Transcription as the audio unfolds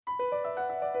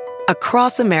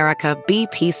Across America,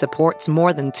 BP supports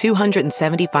more than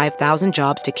 275,000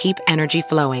 jobs to keep energy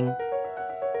flowing.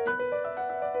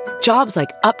 Jobs like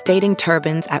updating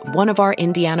turbines at one of our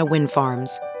Indiana wind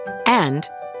farms and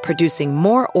producing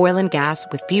more oil and gas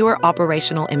with fewer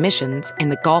operational emissions in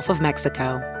the Gulf of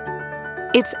Mexico.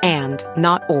 It's and,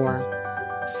 not or.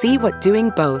 See what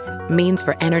doing both means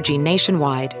for energy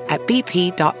nationwide at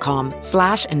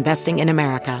bp.com/investing in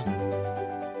America.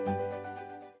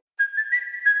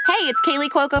 Hey, it's Kaylee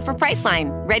Cuoco for Priceline.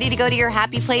 Ready to go to your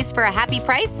happy place for a happy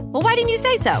price? Well, why didn't you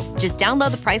say so? Just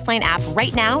download the Priceline app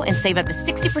right now and save up to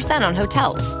 60% on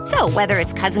hotels. So whether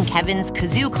it's Cousin Kevin's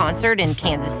Kazoo Concert in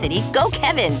Kansas City, go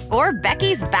Kevin, or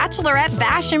Becky's Bachelorette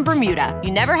Bash in Bermuda,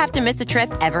 you never have to miss a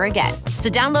trip ever again. So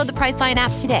download the Priceline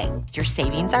app today. Your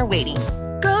savings are waiting.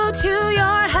 Go to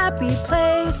your happy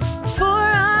place for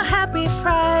a happy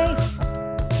price.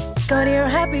 Go to your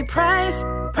happy price,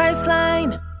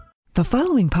 Priceline. The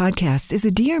following podcast is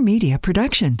a Dear Media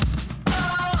production.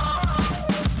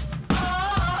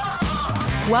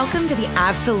 Welcome to the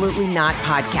Absolutely Not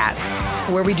podcast,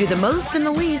 where we do the most and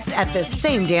the least at the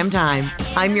same damn time.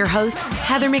 I'm your host,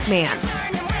 Heather McMahon.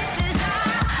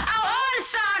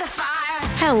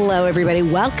 Hello, everybody.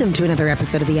 Welcome to another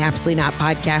episode of the Absolutely Not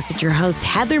podcast. It's your host,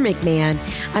 Heather McMahon.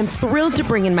 I'm thrilled to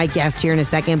bring in my guest here in a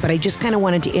second, but I just kind of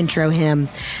wanted to intro him.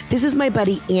 This is my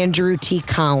buddy, Andrew T.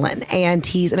 Collin, and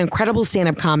he's an incredible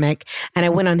stand-up comic. And I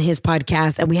went on his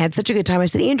podcast, and we had such a good time. I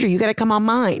said, Andrew, you got to come on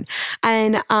mine.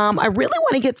 And I really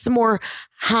want to get some more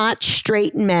hot,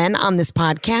 straight men on this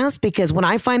podcast, because when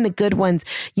I find the good ones,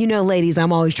 you know, ladies,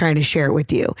 I'm always trying to share it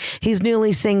with you. He's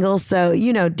newly single, so,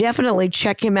 you know, definitely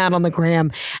check him out on the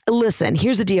gram. Listen,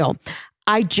 here's the deal.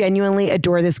 I genuinely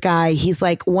adore this guy. He's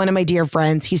like one of my dear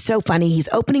friends. He's so funny. He's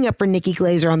opening up for Nikki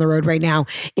Glaser on the road right now.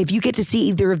 If you get to see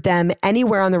either of them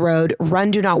anywhere on the road, run,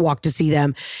 do not walk to see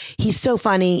them. He's so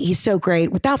funny. He's so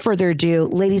great. Without further ado,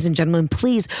 ladies and gentlemen,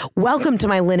 please welcome to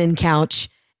my linen couch,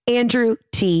 Andrew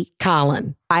T.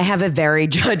 Collin. I have a very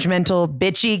judgmental,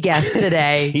 bitchy guest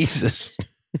today. Jesus.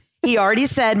 He already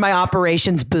said my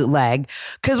operation's bootleg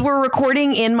because we're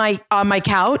recording on my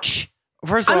couch.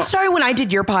 First of all, I'm sorry when I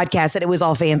did your podcast that it was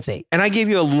all fancy. And I gave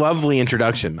you a lovely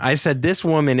introduction. I said, this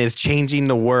woman is changing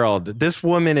the world. This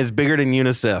woman is bigger than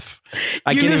UNICEF.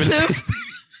 I can't even say.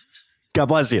 God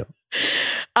bless you.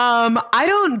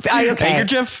 Okay.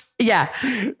 Handkerchief? Yeah.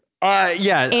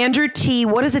 Yeah. Andrew T.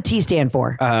 What does the T stand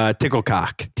for?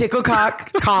 Ticklecock.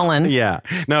 Ticklecock Collin. Yeah.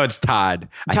 No, it's Todd.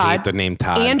 I hate the name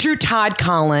Todd. Andrew Todd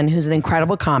Collin, who's an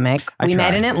incredible comic. We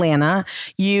met in Atlanta.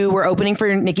 You were opening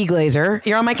for Nikki Glaser.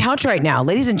 You're on my couch right now.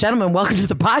 Ladies and gentlemen, welcome to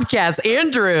the podcast,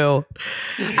 Andrew.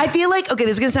 I feel like, okay,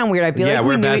 this is going to sound weird. I feel like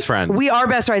we're best friends. We are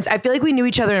best friends. I feel like we knew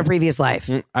each other in a previous life.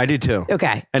 I do too.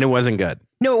 Okay. And it wasn't good.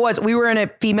 No, it was. We were in a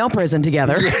female prison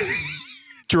together.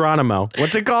 Geronimo.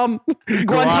 What's it called?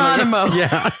 Guantanamo.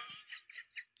 Yeah.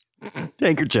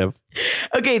 Handkerchief.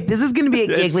 Okay, this is going to be a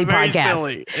giggly podcast.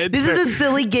 Silly. This is a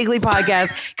silly, giggly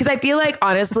podcast because I feel like,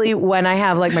 honestly, when I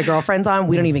have like my girlfriends on,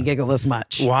 we don't even giggle this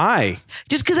much. Why?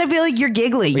 Just because I feel like you're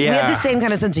giggly. Yeah. We have the same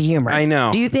kind of sense of humor. I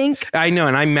know. Do you think? I know,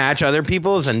 and I match other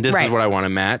people's, and this is what I want to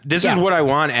match. This is what I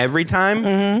want every time,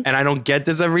 and I don't get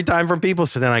this every time from people,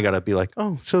 so then I got to be like,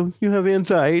 oh, so you have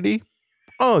anxiety?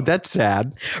 Oh, that's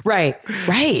sad. Right.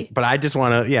 But I just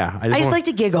want to, I just like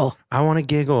to giggle. I want to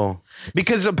giggle.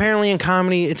 Because apparently in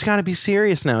comedy, it's got to be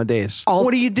serious nowadays.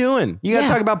 What are you doing? You got to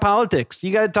talk about politics.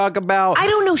 You got to talk about I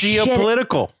don't know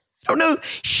geopolitical. I don't know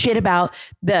shit about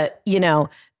the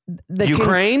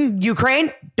Ukraine?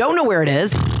 Ukraine. Don't know where it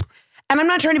is. And I'm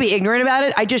not trying to be ignorant about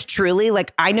it. I just truly,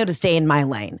 I know to stay in my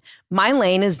lane. My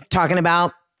lane is talking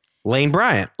about Lane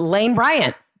Bryant.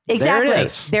 Exactly.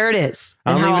 There it is.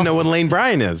 I don't even know what Lane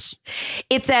Bryant is.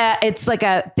 It's like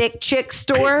a thick chick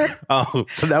store. Oh,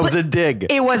 so that was a dig.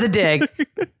 It was a dig.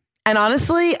 And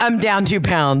honestly, I'm down 2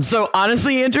 pounds. So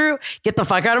honestly, Andrew, get the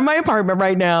fuck out of my apartment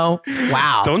right now.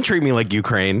 Wow. Don't treat me like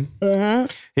Ukraine.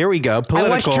 Mm-hmm. Here we go. Political. I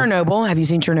watched Chernobyl. Have you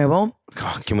seen Chernobyl?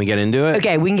 Oh, can we get into it?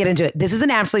 Okay, we can get into it. This is an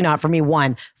absolutely not for me.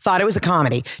 1, thought it was a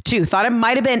comedy. 2, thought it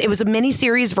might have been, it was a mini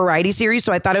series, variety series.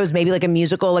 So I thought it was maybe like a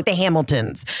musical, like the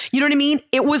Hamiltons. You know what I mean?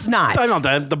 It was not. I know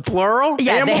the plural?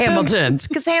 Yeah, the Hamiltons.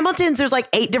 Because Hamiltons, there's like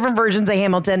 8 different versions of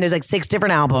Hamilton. There's like 6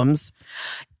 different albums.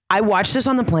 I watched this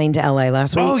on the plane to LA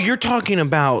last week. Oh, you're talking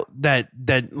about that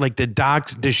like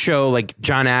the show like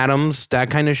John Adams, that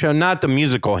kind of show, not the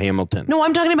musical Hamilton. No,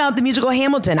 I'm talking about the musical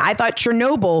Hamilton. I thought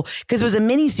Chernobyl, because it was a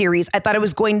mini series, I thought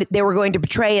they were going to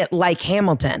portray it like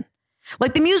Hamilton.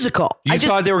 Like the musical. You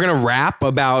thought they were going to rap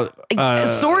about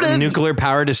sort of nuclear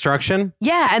power destruction?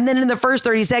 Yeah, and then in the first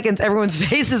 30 seconds, everyone's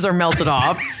faces are melted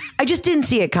off. I just didn't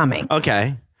see it coming.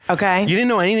 Okay. You didn't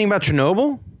know anything about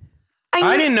Chernobyl?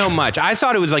 I didn't know much. I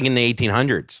thought it was like in the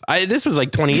 1800s. This was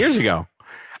like 20 years ago.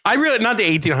 I really, not the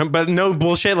 1800s, but no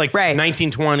bullshit, like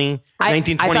 1920,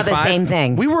 1925. I thought the same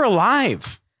thing. We were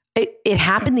alive. It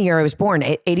happened the year I was born,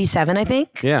 87, I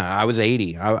think. Yeah, I was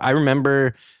 80. I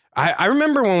remember... I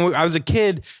remember when I was a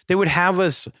kid, they would have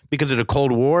us, because of the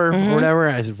Cold War or whatever,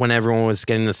 when everyone was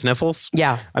getting the sniffles.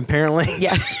 Yeah. Apparently.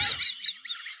 Yeah.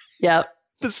 Yep.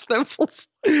 The sniffles.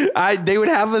 They would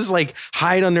have us like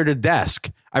hide under the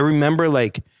desk. I remember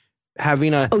like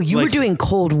having a... Oh, you were doing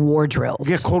Cold War drills.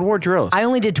 Yeah, Cold War drills. I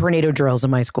only did tornado drills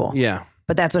in my school. Yeah.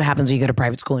 But that's what happens when you go to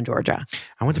private school in Georgia.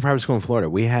 I went to private school in Florida.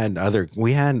 We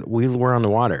were on the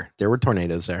water. There were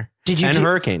tornadoes there. And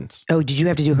hurricanes. Oh, did you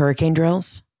have to do hurricane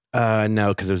drills?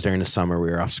 No, because it was during the summer.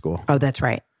 We were off school. Oh, that's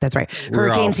right. That's right.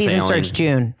 Hurricane season starts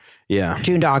June. Yeah.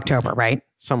 June to October, right?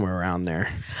 Somewhere around there.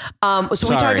 So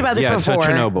we talked about this before.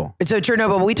 So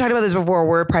Chernobyl. We talked about this before.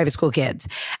 We're private school kids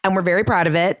and we're very proud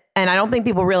of it. And I don't think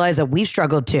people realize that we've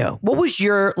struggled too. What was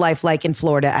your life like in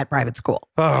Florida at private school?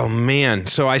 Oh, man.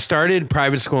 So I started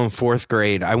private school in 4th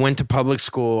grade. I went to public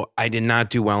school. I did not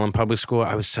do well in public school.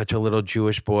 I was such a little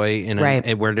Jewish boy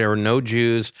where there were no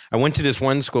Jews. I went to this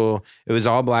one school. It was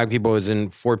all black people. It was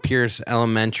in Fort Pierce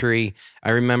Elementary.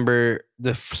 I remember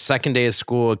the second day of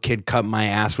school, a kid cut my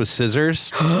ass with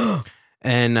scissors.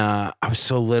 And I was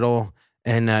so little.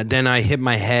 And then I hit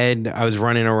my head. I was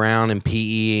running around in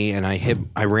PE and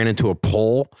I ran into a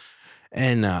pole.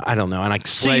 And I don't know. And I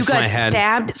sliced my head. So you got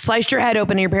stabbed, sliced your head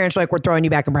open, and your parents were like, we're throwing you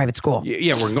back in private school.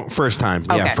 Yeah, we're going first time.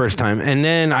 Okay. Yeah, first time. And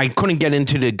then I couldn't get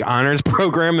into the honors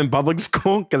program in public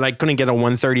school because I couldn't get a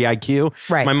 130 IQ.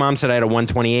 Right. My mom said I had a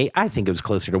 128. I think it was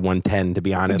closer to 110, to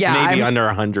be honest. Yeah, maybe under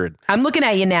 100. I'm looking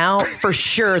at you now for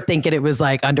sure thinking it was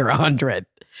like under 100.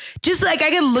 Just like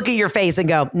I can look at your face and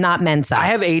go, not Mensa. I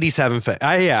have 87.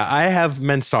 I have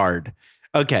Mensard.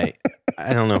 Okay.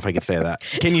 I don't know if I could say that.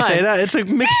 Can you say that? It's a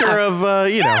mixture of,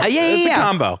 it's a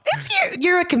combo.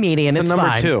 You're a comedian. It's number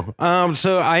fine. 2.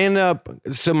 So I end up,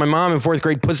 my mom in 4th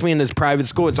grade puts me in this private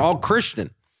school. It's all Christian.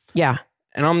 Yeah.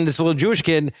 And I'm this little Jewish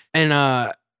kid. And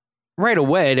right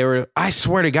away, I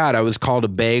swear to God, I was called a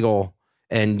bagel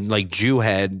and like Jew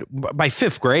head by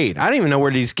 5th grade. I don't even know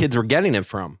where these kids were getting it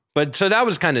from. But so that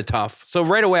was kind of tough. So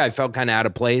right away, I felt kind of out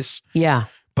of place. Yeah.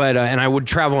 But, and I would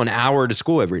travel an hour to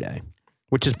school every day,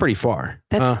 which is pretty far.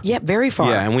 That's, very far.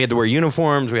 Yeah, and we had to wear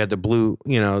uniforms. We had the blue,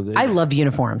 I love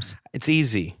uniforms. It's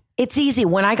easy. It's easy.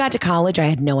 When I got to college, I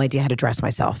had no idea how to dress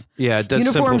myself. Yeah, it does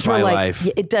uniforms simplify life.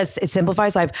 It does. It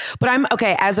simplifies life. But I'm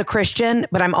okay as a Christian,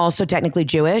 but I'm also technically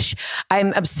Jewish.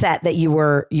 I'm upset that you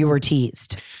were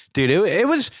teased. Dude, it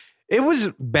was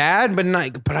bad,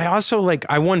 but I also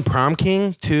I won prom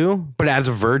king too, but as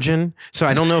a virgin. So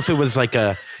I don't know if it was like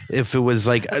a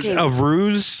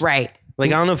ruse. Right.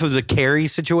 Like, I don't know if it was a Carrie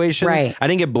situation. Right. I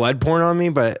didn't get blood porn on me,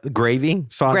 but gravy,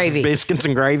 sausage, biscuits,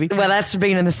 and gravy. Well, that's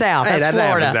being in the South. That's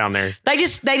Florida. Down there. They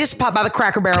just popped by the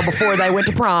Cracker Barrel before they went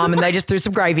to prom, and they just threw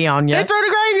some gravy on you. They threw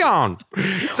the gravy on.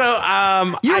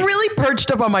 So, you're really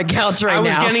perched up on my couch right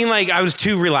now. I was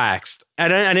too relaxed.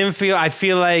 I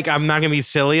feel like I'm not going to be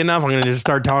silly enough. I'm going to just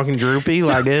start talking droopy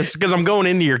like this because I'm going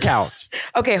into your couch.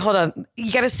 Okay, hold on.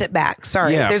 You got to sit back.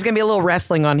 Sorry. Yeah. There's going to be a little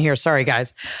wrestling on here. Sorry,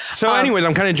 guys. So anyways,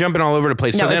 I'm kind of jumping all over the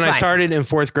place. So then I started in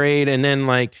 4th grade and then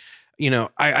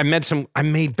I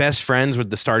made best friends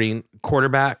with the starting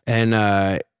quarterback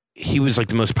and he was like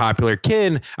the most popular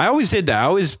kid. I always did that. I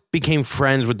always became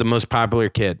friends with the most popular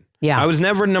kid. Yeah. I was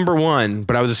never number 1,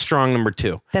 but I was a strong number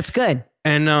 2. That's good.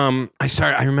 And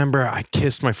I remember I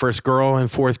kissed my first girl in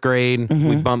 4th grade. Mm-hmm.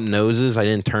 We bumped noses. I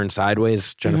didn't turn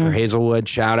sideways. Jennifer Hazelwood,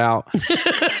 shout out.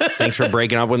 Thanks for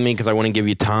breaking up with me because I wouldn't give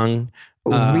you tongue.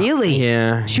 Really?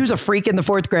 Yeah. She was a freak in the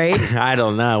 4th grade? I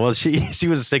don't know. Well, she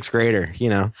was a 6th grader,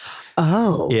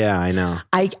 Oh. Yeah, I know.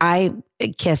 I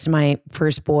kissed my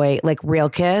first boy, like real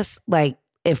kiss, like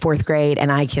in 4th grade,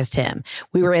 and I kissed him.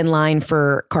 We were in line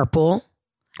for carpool.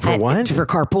 For what? For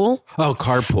carpool. Oh,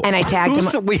 carpool. And I tagged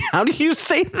him. Wait, how do you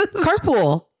say this?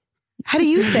 Carpool. How do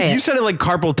you say it? You said it like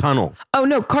carpal tunnel. Oh,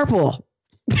 no, carpool.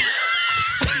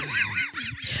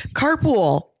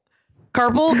 Carpool.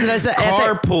 Carpool? Did I say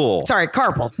carpool? Sorry,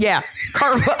 carpool. Yeah,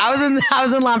 carpool. I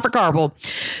was in line for carpool.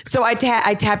 So I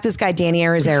tapped this guy Danny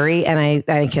Arizari and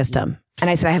I kissed him. And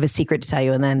I said, I have a secret to tell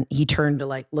you. And then he turned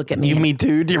to look at me. You me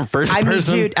too? Your first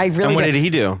person? Me too. I really. And what did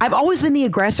he do? I've always been the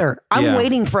aggressor. I'm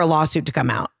waiting for a lawsuit to come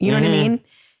out. You know what I mean?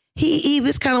 He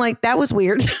was kind of like, that was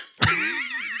weird.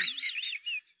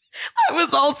 I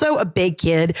was also a big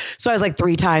kid. So I was like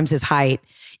 3 times his height.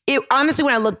 Honestly,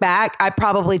 when I look back, I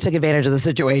probably took advantage of the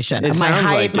situation. It My sounds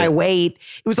height, like my it. weight.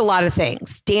 It was a lot of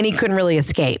things. Danny couldn't really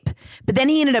escape. But then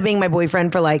he ended up being my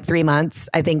boyfriend for like 3 months,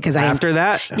 I think, because After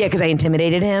that? Yeah, because I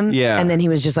intimidated him. Yeah. And then he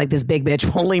was just like, this big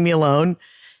bitch won't leave me alone.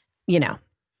 You know.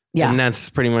 Yeah. And that's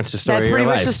pretty much the story That's of your pretty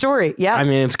much life. the story. Yeah. I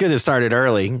mean, it's good it started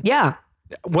early. Yeah.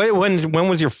 When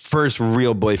was your first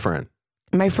real boyfriend?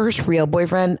 My first real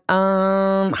boyfriend,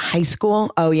 high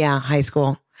school. Oh yeah, high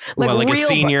school. Like a real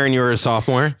senior and you were a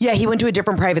sophomore? Yeah, he went to a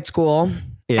different private school.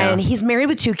 Yeah. And he's married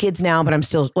with 2 kids now, but I'm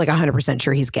still like 100%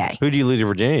 sure he's gay. Who do you lose your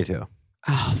virginity to?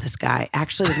 Oh, this guy.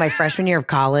 Actually, it was my freshman year of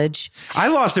college. I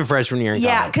lost it freshman year in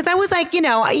Yeah, college. because I was like,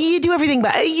 you do everything,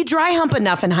 but you dry hump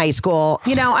enough in high school.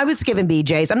 I was giving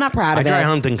BJs. I'm not proud I of it. dry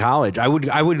humped in college. I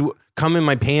would come in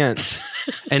my pants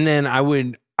and then I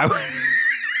would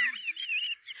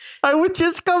I would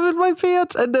just come in my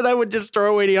pants and then I would just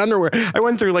throw away the underwear. I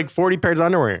went through like 40 pairs of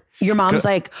underwear. Your mom's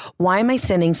like, why am I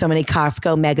sending so many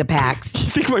Costco mega packs? You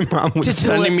think my mom was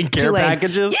sending me care Tulane?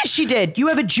 packages? Yes, she did. You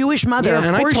have a Jewish mother. Yeah,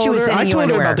 of course she was sending you I told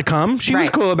her underwear. about to come. She was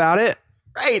Right. cool about it.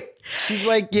 Right. She's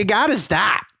like, you gotta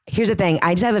stop. Here's the thing.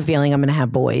 I just have a feeling I'm going to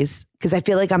have boys because I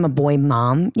feel like I'm a boy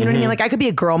mom. You know what I mean? Like I could be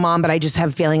a girl mom, but I just have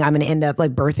a feeling I'm going to end up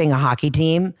like birthing a hockey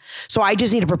team. So I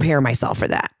just need to prepare myself for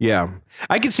that. Yeah.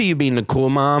 I could see you being a cool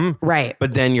mom. Right.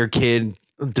 But then your kid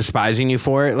despising you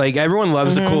for it. Like everyone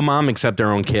loves a cool mom except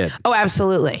their own kid. Oh,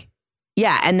 absolutely.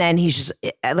 Yeah. And then he's just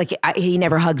like, he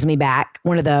never hugs me back.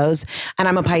 One of those. And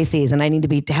I'm a Pisces and I need to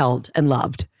be held and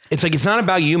loved. It's like, it's not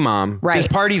about you, mom. Right. This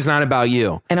party's not about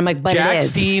you. And I'm like, but Jack, it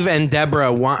is. Steve, and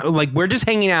Deborah we're just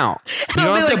hanging out. You I'll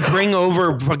don't be have to bring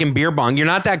over fucking beer bong. You're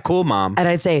not that cool, mom. And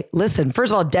I'd say, listen,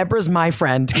 first of all, Deborah's my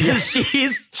friend.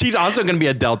 She's also going to be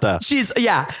a Delta. She's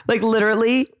like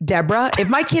literally Deborah. If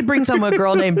my kid brings home a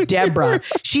girl named Deborah,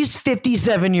 she's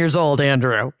 57 years old,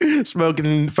 Andrew.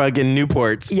 Smoking fucking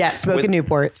Newports. Yeah, smoking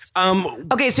Newports.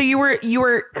 Okay, so you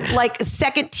were like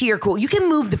second tier cool. You can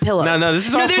move the pillows. No, this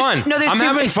is all there's- fun. No, there's I'm too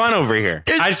having many- fun over here.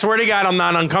 I swear to God, I'm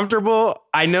not uncomfortable.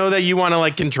 I know that you want to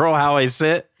like control how I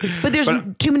sit. But there's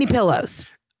too many pillows.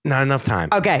 Not enough time.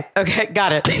 Okay,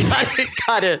 got it.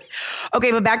 Got it.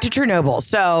 Okay, but back to Chernobyl.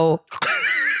 So,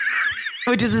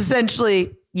 which is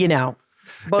essentially,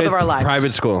 both of our lives.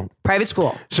 Private school. Private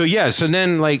school. So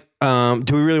then like, do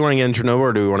we really want to get into Chernobyl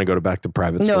or do we want to go back to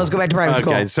private school? No, let's go back to private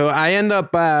school. Okay, so I end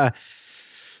up I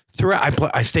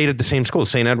stayed at the same school,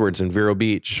 St. Edward's in Vero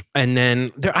Beach. And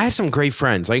then I had some great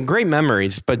friends, like great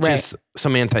memories, but just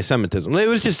some anti-Semitism. It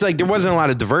was just like, there wasn't a lot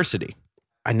of diversity.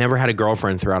 I never had a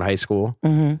girlfriend throughout high school.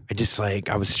 I just like,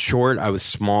 I was short, I was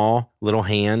small, little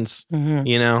hands,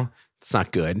 it's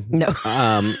not good. No.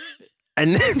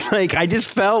 And then like, I just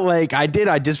felt like I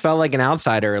just felt like an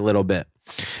outsider a little bit.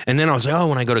 And then I was like, oh,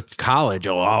 when I go to college,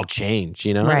 I'll change,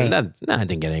 Right. And that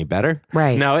didn't get any better.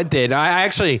 Right. No, it did. I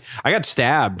got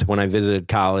stabbed when I visited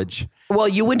college. Well,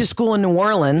 you went to school in New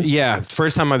Orleans. Yeah.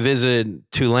 First time I visited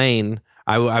Tulane,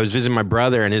 I was visiting my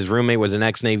brother and his roommate was an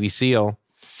ex-Navy SEAL.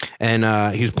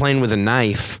 And he was playing with a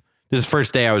knife. This is the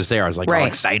first day I was there. I was like all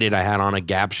excited. I had on a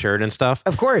Gap shirt and stuff.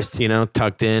 Of course.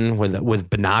 Tucked in with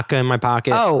Banaka in my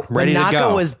pocket. Oh, ready Banaka to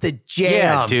go. was the jam.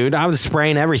 Yeah, dude. I was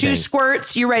spraying everything. 2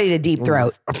 squirts, you're ready to deep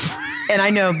throat. And I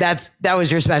know that was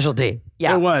your specialty.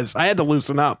 Yeah. It was. I had to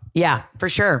loosen up. Yeah, for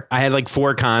sure. I had like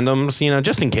 4 condoms,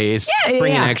 just in case. Yeah,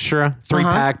 Bring an yeah. extra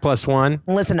 3-pack plus 1.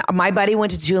 Listen, my buddy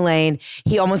went to Tulane.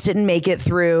 He almost didn't make it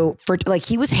through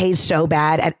he was hazed so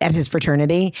bad at his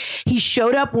fraternity. He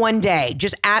showed up one day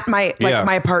just at my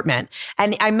apartment.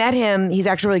 And I met him. He's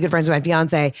actually really good friends with my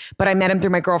fiance, but I met him through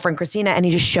my girlfriend, Christina, and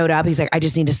he just showed up. He's like, I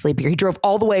just need to sleep here. He drove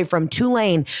all the way from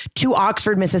Tulane to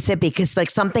Oxford, Mississippi, because like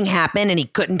something happened and he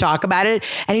couldn't talk about it.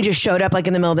 And he just showed up like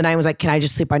in the middle of the night and was like, can I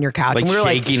just sleep on your couch? Like and we were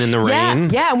shaking in the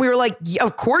rain? Yeah. And we were like,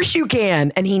 of course you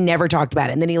can. And he never talked about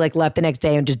it. And then he like left the next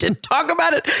day and just didn't talk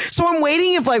about it. So I'm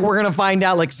waiting if like we're going to find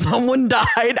out like someone died.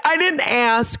 I didn't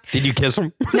ask. Did you kiss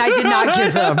him? I did not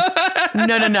kiss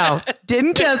him. No.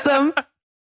 Didn't kiss him.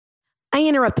 I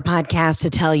interrupt the podcast to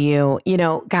tell you,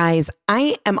 guys,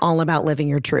 I am all about living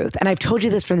your truth. And I've told you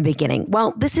this from the beginning.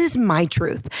 Well, this is my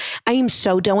truth. I am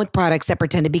so done with products that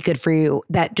pretend to be good for you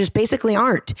that just basically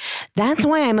aren't. That's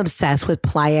why I'm obsessed with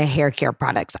Playa hair care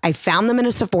products. I found them in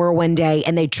a Sephora one day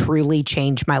and they truly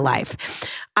changed my life.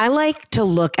 I like to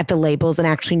look at the labels and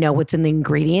actually know what's in the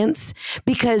ingredients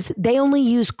because they only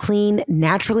use clean,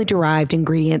 naturally derived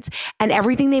ingredients and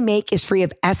everything they make is free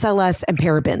of SLS and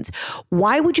parabens.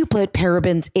 Why would you put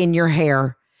parabens in your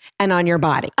hair and on your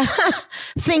body.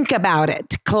 Think about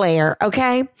it, Claire,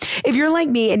 okay? If you're like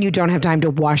me and you don't have time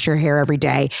to wash your hair every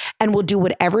day and will do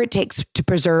whatever it takes to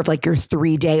preserve like your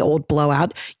 3-day-old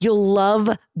blowout, you'll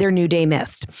love their New Day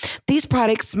Mist. These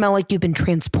products smell like you've been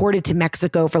transported to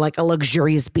Mexico for like a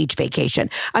luxurious beach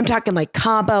vacation. I'm talking like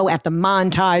Cabo at the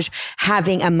Montage,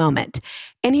 having a moment.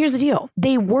 And here's the deal.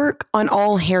 They work on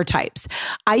all hair types.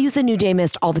 I use the New Day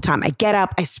Mist all the time. I get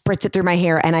up, I spritz it through my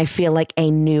hair, and I feel like a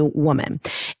new woman.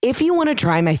 If you want to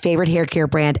try my favorite hair care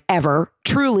brand ever,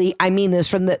 truly, I mean this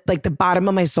from the bottom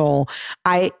of my soul,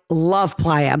 I love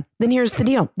Playa, then here's the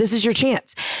deal. This is your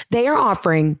chance. They are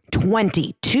offering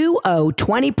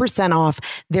 20% off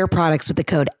their products with the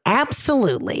code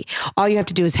ABSOLUTELY. All you have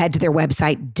to do is head to their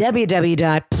website,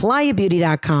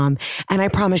 www.playabeauty.com, and I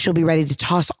promise you'll be ready to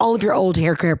toss all of your old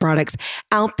hair care products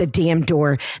out the damn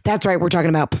door. That's right. We're talking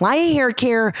about Playa Hair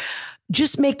Care.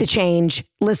 Just make the change.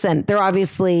 Listen, they're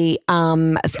obviously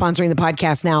sponsoring the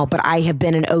podcast now, but I have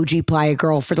been an OG Playa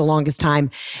girl for the longest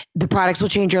time. The products will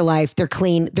change your life. They're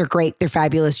clean. They're great. They're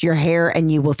fabulous. Your hair,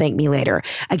 and you will thank me later.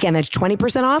 Again, that's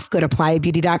 20% off. Go to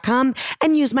playabeauty.com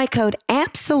and use my code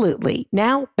ABSOLUTELY.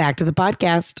 Now back to the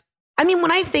podcast. I mean,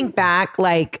 when I think back,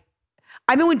 like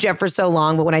I've been with Jeff for so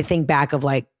long, but when I think back of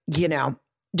like, you know,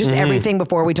 just everything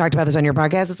before we talked about this on your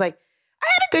podcast, it's like, I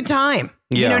had a good time.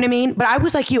 You know what I mean? But I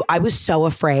was like you. I was so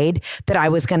afraid that I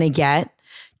was going to get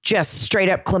just straight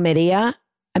up chlamydia.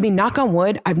 I mean, knock on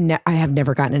wood, I have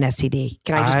never gotten an STD.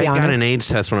 Can I just be honest? I got an AIDS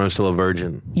test when I was still a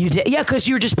virgin. You did? Yeah, because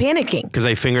you were just panicking. Because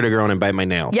I fingered a girl and bite my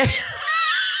nails. Yeah.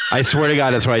 I swear to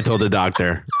God, that's what I told the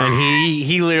doctor. And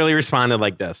he literally responded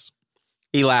like this.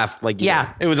 He laughed like,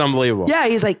 yeah, it was unbelievable. Yeah,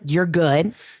 he's like, you're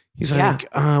good. He's like,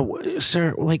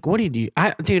 sir, like, what did you,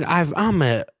 I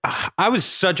was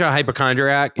such a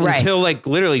hypochondriac until like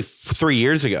literally 3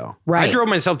 years ago. Right. I drove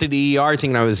myself to the ER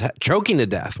thinking I was choking to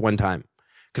death one time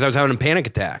because I was having a panic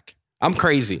attack. I'm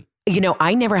crazy. You know,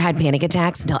 I never had panic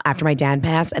attacks until after my dad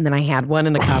passed, and then I had one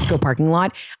in a Costco parking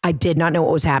lot. I did not know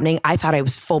what was happening. I thought I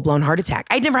was full-blown heart attack.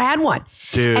 I'd never had one.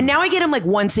 Dude. And now I get them like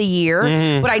once a year,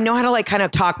 but I know how to like kind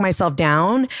of talk myself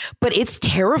down, but it's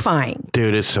terrifying.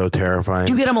 Dude, it's so terrifying.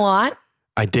 Do you get them a lot?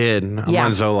 I did. I'm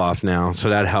on Zoloft now, so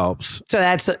that helps. So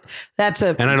that's a.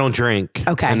 And I don't drink.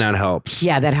 Okay. And that helps.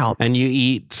 Yeah, that helps. And you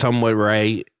eat somewhat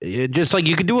right. Just like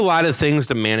you could do a lot of things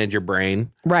to manage your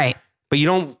brain. Right. But you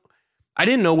don't. I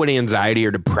didn't know what anxiety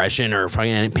or depression or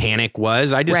fucking panic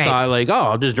was. I just thought like, oh,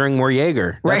 I'll just drink more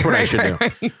Jaeger. That's what I should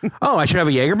do. Oh, I should have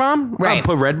a Jaeger bomb? Right. I'll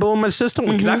put Red Bull in my system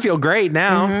because I feel great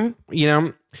now. You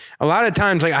know, a lot of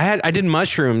times like I did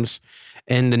mushrooms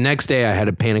and the next day I had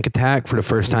a panic attack for the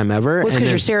first time ever. Well, it's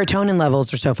because your serotonin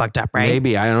levels are so fucked up, right?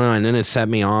 Maybe. I don't know. And then it set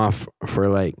me off for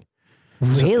like.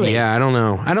 Really? Yeah, I don't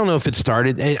know. I don't know if it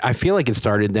started. I feel like it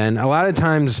started then. A lot of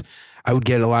times I would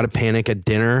get a lot of panic at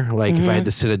dinner, like if I had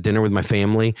to sit at dinner with my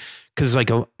family, because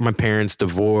like my parents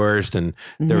divorced and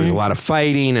there was a lot of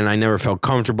fighting and I never felt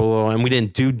comfortable and we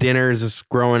didn't do dinners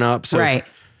growing up. So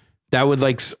that would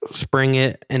like spring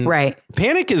it. And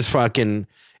panic is fucking,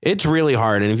 it's really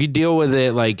hard. And if you deal with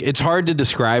it, like it's hard to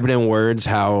describe it in words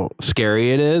how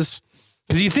scary it is.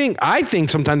 Because I think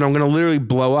sometimes I'm going to literally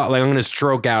blow up. Like I'm going to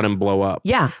stroke out and blow up.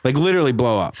 Yeah. Like literally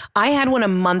blow up. I had one a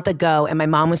month ago and my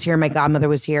mom was here. My godmother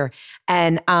was here.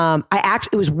 And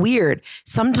it was weird.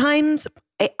 Sometimes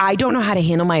I don't know how to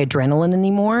handle my adrenaline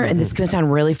anymore. And this is going to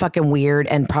sound really fucking weird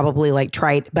and probably like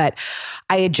trite, but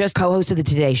I had just co-hosted the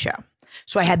Today Show.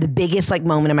 So I had the biggest like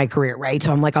moment in my career, right?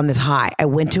 So I'm like on this high. I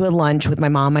went to a lunch with my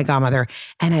mom, my godmother,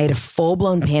 and I had a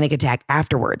full-blown panic attack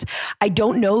afterwards. I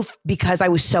don't know if because I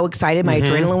was so excited, my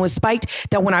adrenaline was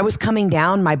spiked, that when I was coming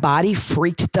down, my body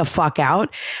freaked the fuck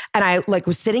out. And I like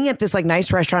was sitting at this like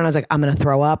nice restaurant. I was like, I'm going to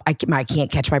throw up. I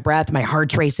can't catch my breath. My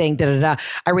heart's racing.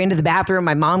 I ran to the bathroom.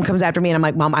 My mom comes after me and I'm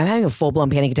like, Mom, I'm having a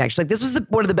full-blown panic attack. She's like, this was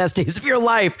one of the best days of your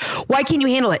life. Why can't you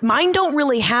handle it? Mine don't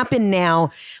really happen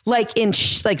now, like in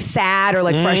like sad or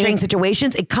like frustrating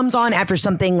situations. It comes on after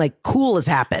something like cool has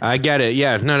happened. I get it.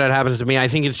 Yeah, no, that happens to me. I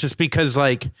think it's just because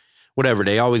like whatever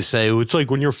they always say, oh, it's like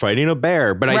when you're fighting a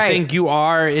bear. But I think you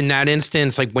are in that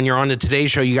instance, like when you're on the Today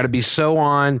Show, you got to be so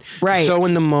on, so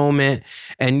in the moment,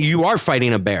 and you are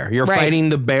fighting a bear. You're fighting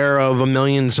the bear of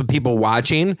millions of people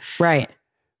watching. Right.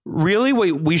 Really,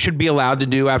 what we should be allowed to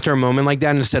do after a moment like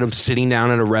that, instead of sitting down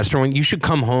at a restaurant, you should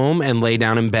come home and lay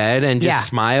down in bed and just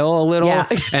smile a little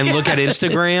and look at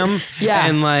Instagram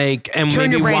and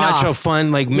turn maybe watch off. a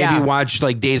fun, like maybe watch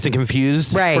like Dazed and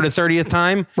Confused for the 30th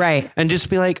time. Right. And just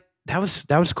be like, that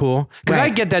was cool. Because I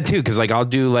get that too. Because like I'll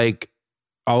do like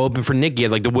I'll open for Nikki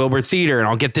at like the Wilbur Theater and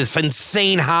I'll get this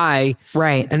insane high.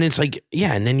 Right. And it's like,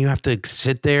 yeah. And then you have to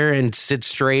sit there and sit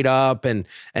straight up and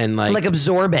like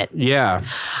absorb it. Yeah.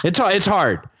 It's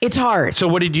hard. It's hard. So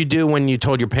what did you do when you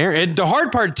told your parents? And the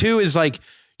hard part too is like,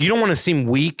 you don't want to seem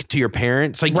weak to your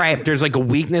parents. Like there's like a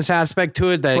weakness aspect to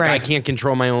it that I can't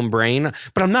control my own brain,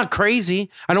 but I'm not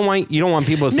crazy. You don't want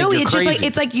people to think you're crazy. Just like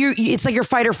it's like your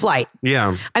fight or flight.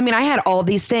 Yeah. I mean, I had all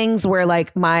these things where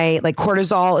like my like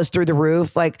cortisol is through the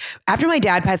roof. Like after my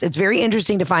dad passed, it's very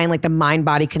interesting to find like the mind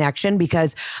body connection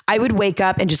because I would wake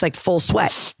up and just like full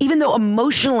sweat, even though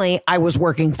emotionally I was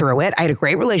working through it. I had a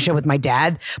great relationship with my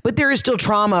dad, but there is still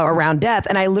trauma around death.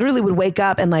 And I literally would wake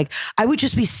up and like, I would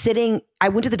just be sitting. I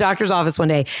went to the doctor's office one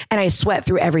day and I sweat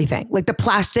through everything, like the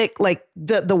plastic, like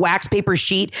the wax paper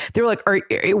sheet. They were like,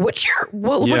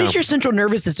 what is your central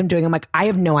nervous system doing? I'm like, I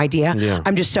have no idea. Yeah.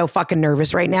 I'm just so fucking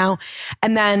nervous right now.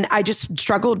 And then I just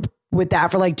struggled with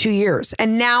that for like 2 years.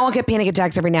 And now I'll get panic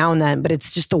attacks every now and then, but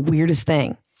it's just the weirdest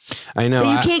thing. I know.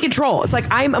 That you can't control. It's like,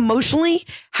 I'm emotionally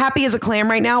happy as a clam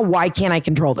right now. Why can't I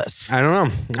control this? I don't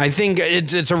know. I think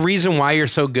it's a reason why you're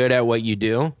so good at what you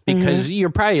do because you're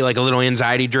probably like a little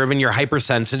anxiety driven. You're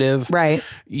hypersensitive. Right.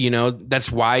 You know,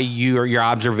 that's why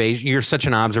you're such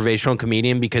an observational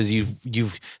comedian because you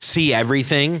see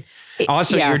everything.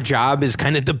 Also, your job is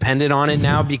kind of dependent on it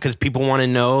now because people want to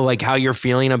know like how you're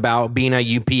feeling about being at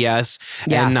UPS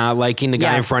and not liking the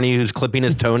guy in front of you who's clipping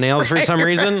his toenails for some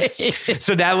reason.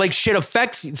 So that like shit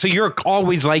affects you. So you're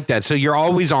always like that. So you're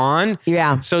always on.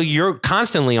 Yeah. So you're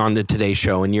constantly on the Today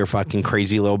Show in your fucking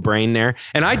crazy little brain there.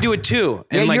 And I do it too.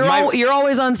 And you're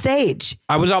always on stage.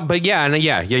 I was out, but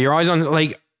you're always on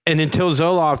like, and until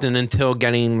Zoloft and until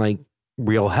getting like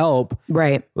real help.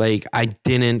 Right. Like I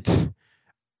couldn't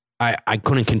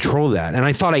control that. And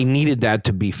I thought I needed that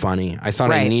to be funny. I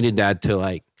thought I needed that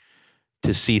to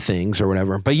see things or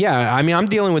whatever. But yeah, I mean, I'm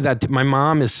dealing with that. My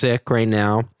mom is sick right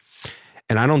now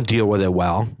and I don't deal with it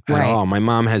well at all. My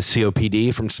mom has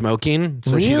COPD from smoking.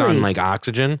 So she's on like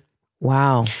oxygen.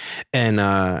 Wow. And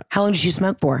how long did she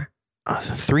smoke for?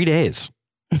 3 days.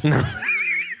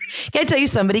 Can I tell you,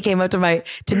 somebody came up to me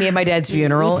at my dad's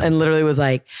funeral and literally was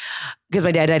like, because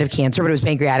my dad died of cancer, but it was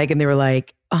pancreatic. And they were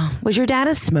like, oh, was your dad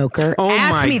a smoker? Oh,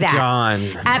 Asked me that God.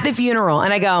 at the funeral.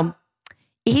 And I go,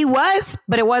 he was,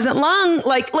 but it wasn't long.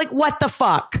 Like what the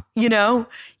fuck, you know?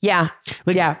 Yeah.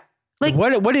 Yeah. Like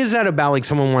what is that about? Like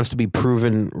someone wants to be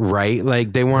proven right.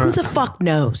 Like they want. Who the fuck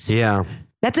knows? Yeah.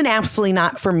 That's an Absolutely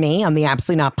Not for me on the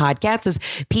Absolutely Not podcast is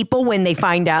people when they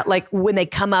find out, like when they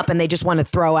come up and they just want to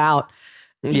throw out,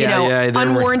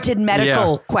 unwarranted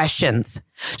medical questions.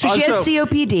 So she has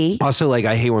COPD. Also, like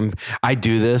I hate when I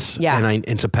do this and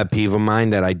it's a pet peeve of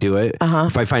mine that I do it.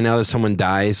 If I find out that someone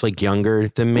dies like younger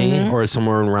than me or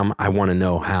somewhere around, I want to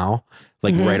know how,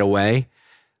 like right away.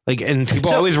 Like, and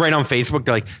people always write on Facebook,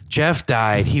 they're like, Jeff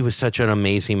died. He was such an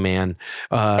amazing man.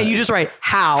 And you just write,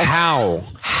 how?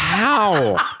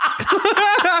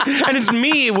 And it's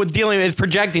me it's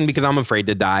projecting because I'm afraid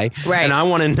to die. Right. And I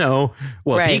want to know,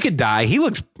 if he could die, he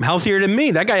looks healthier than me.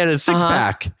 That guy had a six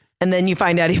pack. And then you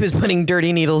find out he was putting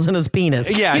dirty needles in his penis.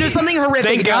 Yeah. Something horrific.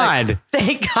 Thank God.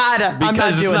 Thank God. Because I'm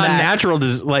not doing it's not that. natural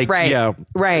to Right. Yeah,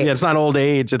 it's not old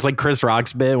age. It's like Chris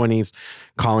Rock's bit when he's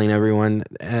calling everyone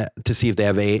to see if they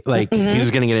have AIDS. Like he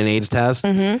was going to get an AIDS test.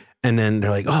 And then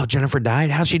they're like, oh, Jennifer died.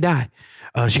 How'd she die?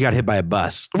 She got hit by a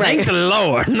bus. Right. Thank the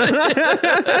Lord.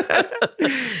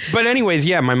 But anyways,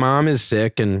 my mom is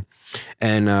sick and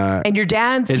your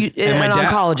dad's an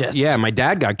oncologist. Yeah. My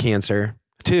dad got cancer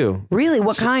too. Really?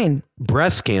 What kind?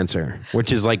 Breast cancer,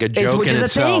 which is like a joke which in is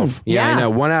itself. A thing. Yeah, I know.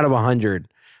 1 out of 100.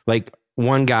 Like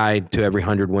one guy to every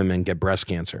 100 women get breast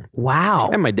cancer.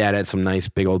 Wow. And my dad had some nice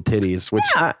big old titties, which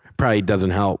probably doesn't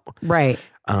help. Right.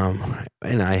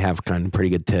 And I have kind of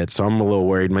pretty good tits, so I'm a little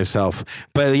worried myself.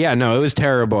 But yeah, no, it was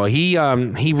terrible. He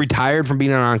retired from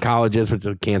being an oncologist, which is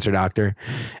a cancer doctor,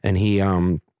 and he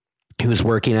was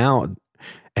working out,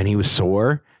 and he was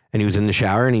sore. And he was in the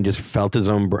shower and he just felt his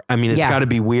own. It's got to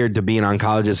be weird to be an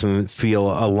oncologist and feel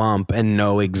a lump and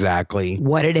know exactly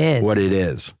what it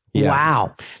is. Yeah.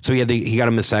 Wow. So he got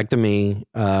a mastectomy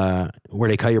where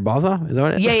they cut your balls off. Is that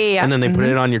what it is? Yeah. And then they put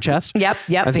it on your chest. Yep.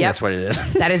 I think that's what it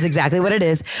is. That is exactly what it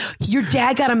is. Your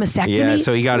dad got a mastectomy? Yeah.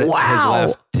 So he got his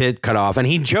left tit cut off, and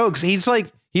he jokes. He's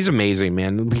like. He's amazing,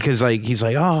 man, because he's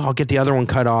like, oh, I'll get the other one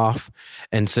cut off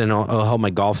and then I'll help my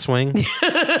golf swing.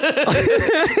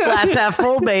 Glass half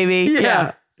full, baby.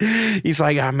 Yeah. He's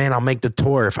like, oh, man, I'll make the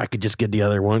tour if I could just get the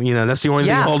other one. That's the only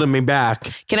thing holding me back.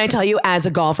 Can I tell you, as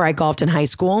a golfer, I golfed in high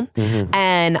school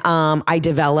and I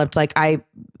developed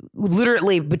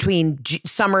literally between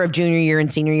summer of junior year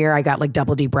and senior year, I got like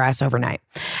double D brass overnight.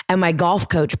 And my golf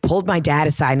coach pulled my dad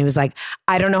aside and he was like,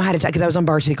 I don't know how to tell, because I was on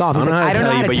varsity golf. He's like, I don't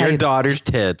know how to tell you. But your you. daughter's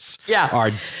tits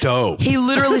are dope. He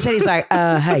literally said, he's like,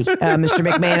 hey, Mr.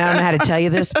 McMahon, I don't know how to tell you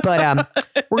this, but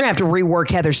we're going to have to rework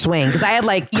Heather's swing. Because I had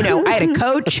like, I had a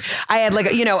coach. I had like,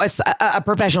 a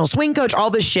professional swing coach, all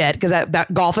this shit, because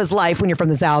that golf is life when you're from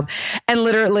the South. And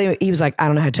literally he was like, I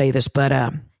don't know how to tell you this, but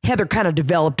Heather kind of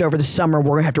developed over the summer.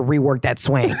 We're going to have to rework that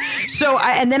swing. So,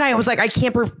 and then I was like, I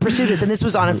can't pursue this. And this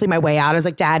was honestly my way out. I was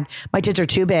like, Dad, my tits are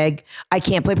too big. I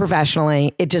can't play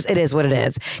professionally. It is what it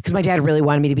is. Because my dad really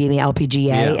wanted me to be in the LPGA.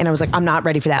 Yeah. And I was like, I'm not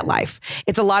ready for that life.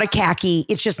 It's a lot of khaki.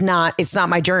 It's not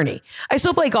my journey. I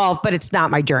still play golf, but it's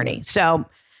not my journey. So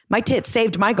my tits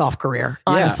saved my golf career,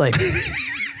 honestly.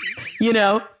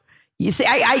 Yeah. You see,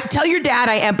 I tell your dad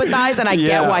I empathize and I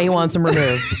get why he wants them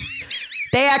removed.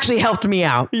 They actually helped me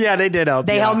out. Yeah, they did help.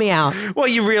 They helped me out. Well,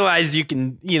 you realize you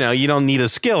can, you don't need a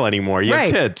skill anymore. You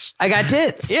have tits. I got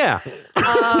tits. Yeah.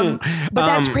 But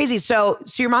that's crazy. So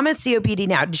your mom has COPD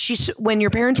now. When your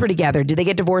parents were together, did they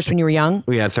get divorced when you were young?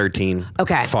 We had 13.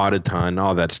 Okay. Fought a ton,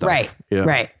 all that stuff. Right. Yeah.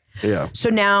 Right. Yeah. So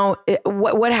now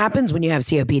what happens when you have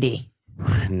COPD?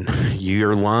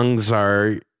 Your lungs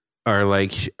are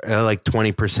like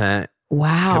 20%.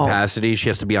 Wow. Capacity. She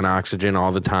has to be on oxygen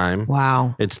all the time.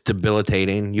 Wow. It's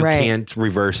debilitating. You can't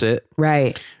reverse it.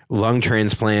 Right. Lung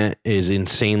transplant is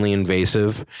insanely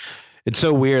invasive. It's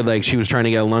so weird. Like she was trying to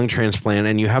get a lung transplant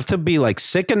and you have to be like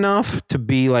sick enough to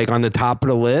be like on the top of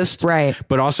the list. Right.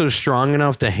 But also strong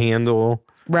enough to handle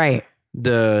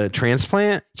the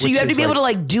transplant. So you have to be able to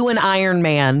like do an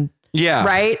Ironman. Yeah.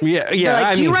 Right? Yeah. Yeah.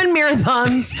 Like, do you run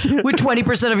marathons with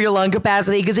 20% of your lung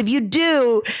capacity? Because if you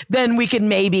do, then we can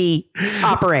maybe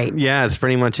operate. Yeah, it's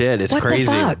pretty much it. It's crazy.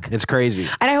 The fuck? It's crazy.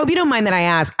 And I hope you don't mind that I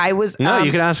ask. No,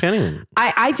 you can ask anyone.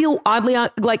 I feel oddly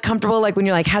like comfortable, like when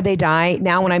you're like, how'd they die?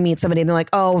 Now when I meet somebody and they're like,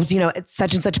 oh, it's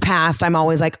such and such passed, I'm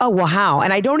always like, oh, well, how?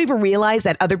 And I don't even realize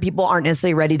that other people aren't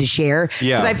necessarily ready to share.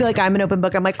 Yeah. Because I feel like I'm an open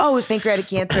book. I'm like, oh, it was pancreatic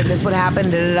cancer and this would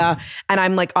happen. And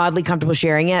I'm like oddly comfortable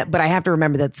sharing it. But I have to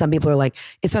remember that some people are like,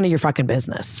 it's none of your fucking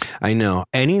business. I know.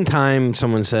 Anytime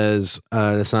someone says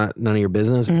that's not none of your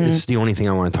business, it's the only thing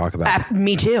I want to talk about.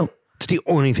 Me too. It's the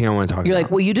only thing I want to talk about. You're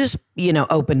like, well, you just,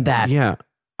 opened that. Yeah.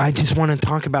 I just want to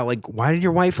talk about like, why did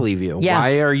your wife leave you? Yeah.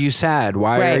 Why are you sad?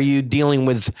 Why are you dealing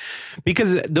with,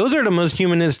 because those are the most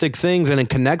humanistic things and it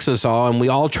connects us all and we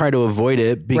all try to avoid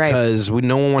it because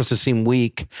no one wants to seem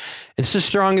weak. It's the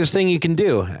strongest thing you can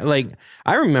do. Like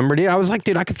I remembered it. I was like,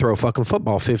 dude, I could throw a fucking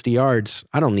football 50 yards.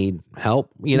 I don't need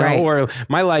help, or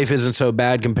my life isn't so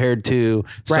bad compared to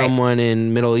someone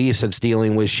in Middle East that's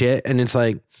dealing with shit. And it's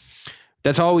like,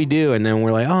 that's all we do. And then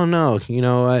we're like, oh no, you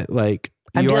know what? Like,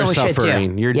 you are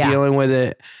suffering. You're dealing with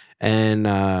it. And,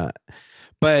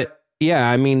 but yeah,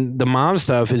 I mean, the mom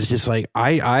stuff is just like,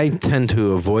 I tend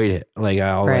to avoid it. Like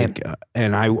I'll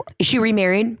is she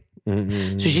remarried?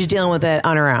 Mm-hmm. So she's dealing with it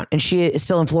on her own and she is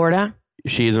still in Florida?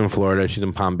 She's in Florida. She's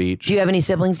in Palm Beach. Do you have any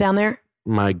siblings down there?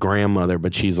 My grandmother,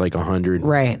 but she's like 100.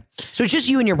 Right. So it's just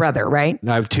you and your brother, right?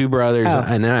 I have two brothers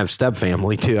and then I have step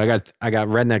family too. I got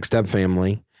redneck step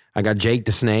family. I got Jake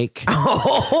the Snake.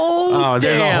 Oh,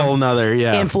 there's a whole nother.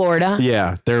 Yeah. In Florida?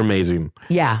 Yeah. They're amazing.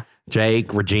 Yeah.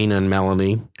 Jake, Regina, and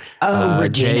Melanie. Regina.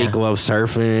 Jake loves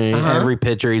surfing. Every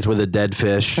picture he's with a dead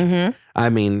fish. Mm-hmm. I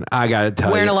mean, I got to tell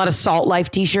you. Wearing a lot of Salt Life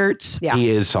t-shirts. Yeah. He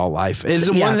is Salt Life. It's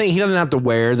one thing, he doesn't have to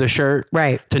wear the shirt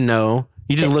to know.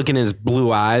 You just look in his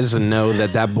blue eyes and know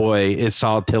that boy is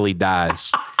salt till he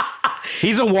dies.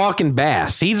 He's a walking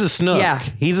bass. He's a snook. Yeah.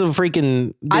 He's a freaking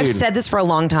dude. I've said this for a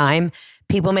long time.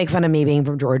 People make fun of me being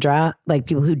from Georgia, like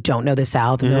people who don't know the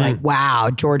South, and they're like, wow,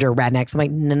 Georgia rednecks. I'm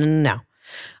like, no.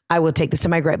 I will take this to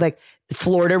my grave. Like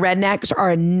Florida rednecks are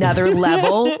another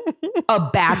level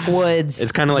of backwoods.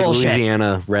 It's kind of like bullshit.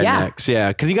 Louisiana rednecks. Yeah.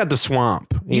 Because you got the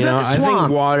swamp. You know, I think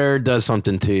water does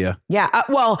something to you. Yeah.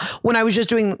 Well, when I was just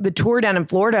doing the tour down in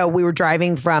Florida, we were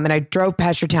driving from, and I drove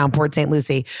past your town, Port St.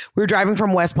 Lucie. We were driving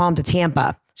from West Palm to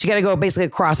Tampa. So you got to go basically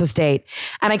across the state.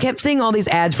 And I kept seeing all these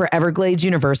ads for Everglades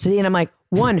University. And I'm like,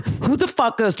 one, who the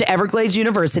fuck goes to Everglades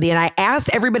University? And I asked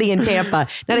everybody in Tampa,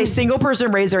 not a single person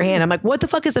raised their hand. I'm like, what the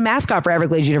fuck is the mascot for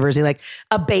Everglades University? Like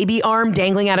a baby arm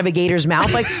dangling out of a gator's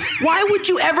mouth? Like, why would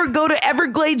you ever go to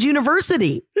Everglades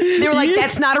University? They were like,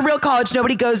 that's not a real college.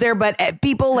 Nobody goes there, but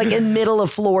people like in middle of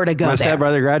Florida go there. My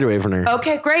stepbrother graduated from there.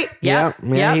 Okay, great. Yeah.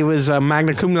 He was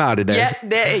magna cum laude there.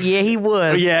 Yeah, he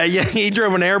was. Yeah. He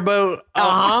drove an airboat.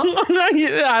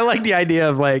 I like the idea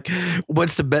of like,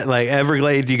 what's the bet? Like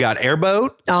Everglades, you got airboat.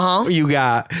 Airboat. You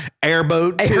got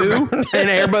Airboat 2 and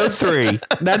Airboat 3.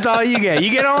 That's all you get.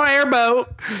 You get on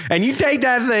Airboat and you take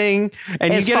that thing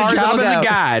and you get a job as a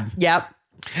guide. Yep.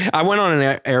 I went on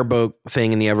an airboat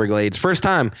thing in the Everglades. First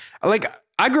time. Like,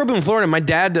 I grew up in Florida. My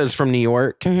dad does from New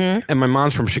York and my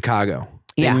mom's from Chicago.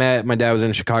 They met. My dad was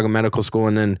in Chicago medical school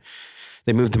and then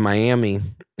they moved to Miami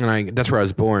and that's where I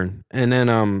was born. And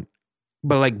then,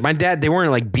 but like my dad, they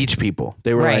weren't like beach people.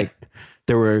 They were like,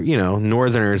 they were, you know,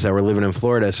 Northerners that were living in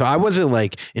Florida. So I wasn't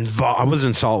like involved. I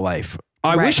wasn't salt life.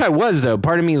 I wish I was though.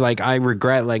 Part of me, like, I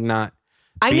regret like not.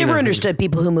 I never understood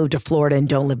people who move to Florida and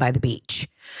don't live by the beach.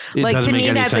 Like, to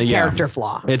me, that's a character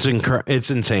flaw.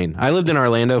 It's insane. I lived in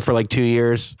Orlando for like 2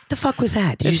 years. The fuck was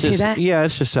that? Did you see that? Yeah,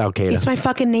 it's just Al Qaeda. It's my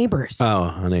fucking neighbors.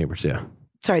 Oh, neighbors, yeah.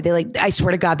 Sorry, they like, I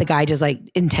swear to God, the guy does like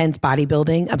intense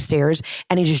bodybuilding upstairs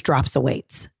and he just drops the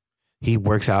weights. He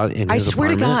works out in his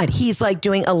apartment? to God, he's like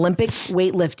doing Olympic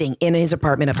weightlifting in his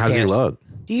apartment upstairs. How's he look?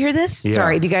 Do you hear this? Yeah.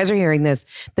 Sorry, if you guys are hearing this,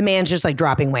 the man's just like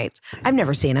dropping weights. I've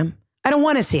never seen him. I don't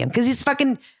want to see him because he's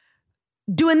fucking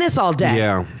doing this all day.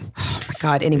 Yeah. Oh my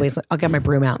God. Anyways, I'll get my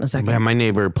broom out in a second. Yeah, my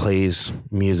neighbor plays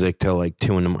music till like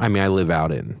 2 a.m. I mean, I live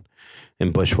out in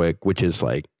Bushwick, which is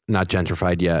like not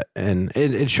gentrified yet, and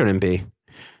it shouldn't be.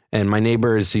 And my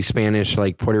neighbor is these Spanish,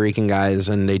 like Puerto Rican guys,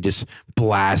 and they just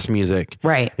blast music.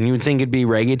 Right. And you would think it'd be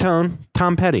reggaeton,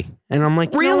 Tom Petty. And I'm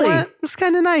like, really? You know what? It's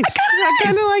kind of nice. I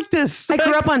kind of like this. I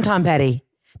grew up on Tom Petty.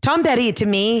 Tom Petty, to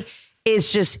me,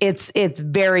 is just, it's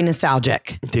very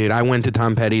nostalgic. Dude, I went to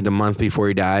Tom Petty the month before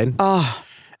he died. Oh.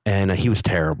 And he was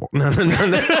terrible.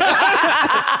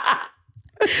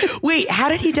 Wait, how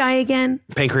did he die again?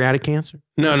 Pancreatic cancer?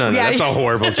 No. Yeah, that's a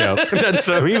horrible joke.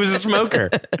 He was a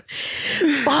smoker.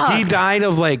 Fuck. He died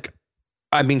of like,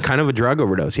 I mean, kind of a drug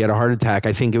overdose. He had a heart attack.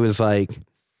 I think it was like,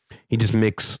 he just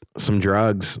mixed some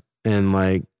drugs and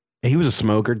like, he was a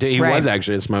smoker. He was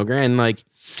actually a smoker and like,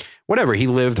 whatever. He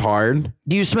lived hard.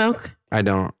 Do you smoke? I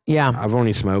don't. Yeah. I've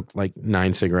only smoked like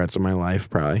 9 cigarettes in my life,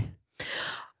 probably.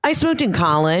 I smoked in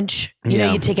college. You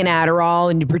know, you take an Adderall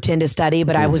and you pretend to study,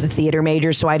 but I was a theater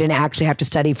major, so I didn't actually have to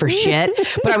study for shit.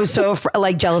 But I was so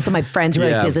like jealous of my friends who were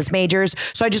like business majors.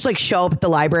 So I just like show up at the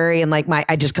library and like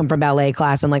I just come from ballet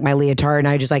class and like my leotard and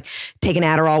I just like take an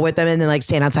Adderall with them and then like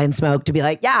stand outside and smoke to be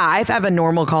like, yeah, I have a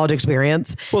normal college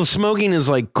experience. Well, smoking is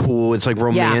like cool. It's like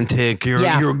romantic.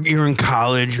 You're in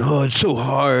college. Oh, it's so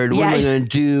hard. What am I going to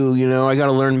do? You know, I got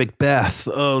to learn Macbeth.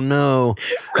 Oh no.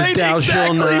 Right, Thou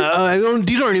shalt not.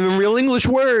 These aren't even real English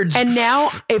words. And now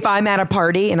if I'm at a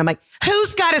party and I'm like,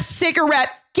 who's got a cigarette?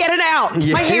 Get it out.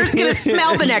 My hair's going to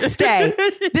smell the next day.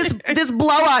 This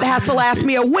blowout has to last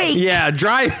me a week. Yeah,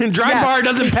 dry bar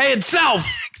doesn't pay itself.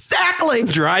 Exactly.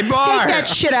 Dry bar. Take that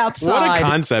shit outside. What a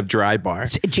concept, dry bar.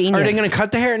 Genius. Are they going to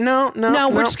cut the hair? No,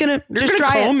 we're just going to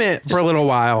dry comb it for a little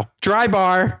while. Dry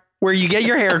bar where you get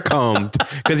your hair combed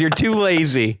because you're too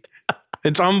lazy.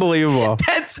 It's unbelievable.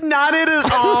 That's not it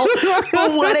at all.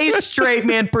 But what a straight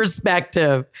man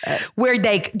perspective. Where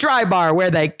they dry bar,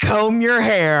 where they comb your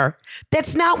hair.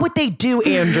 That's not what they do,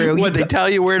 Andrew. What, they tell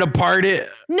you where to part it?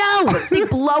 No, they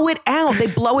blow it out. They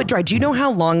blow it dry. Do you know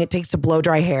how long it takes to blow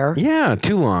dry hair? Yeah,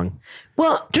 too long.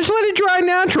 Well, just let it dry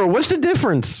natural. What's the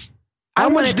difference? How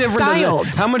much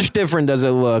different does it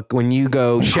look when you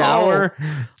go shower?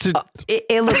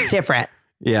 It looks different.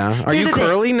 Yeah. Are you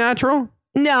curly natural?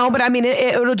 No, but I mean,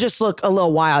 it'll just look a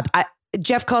little wild.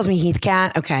 Jeff calls me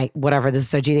Heathcat. Okay, whatever. This is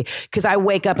so cheesy. Because I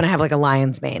wake up and I have like a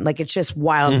lion's mane. Like it's just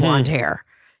wild blonde hair,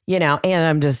 you know, and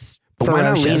I'm just ferocious. Why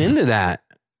not lean into that?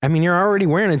 I mean, you're already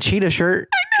wearing a cheetah shirt.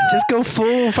 I know. Just go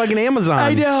full fucking Amazon.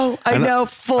 I know.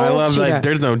 Full I love cheetah. Like,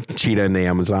 there's no cheetah in the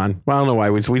Amazon. Well, I don't know why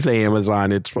we say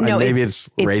Amazon. It's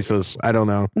racist. I don't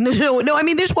know. No. I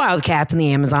mean, there's wild cats in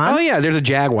the Amazon. Oh, yeah. There's a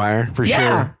jaguar for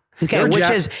sure. Okay, which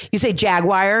is, you say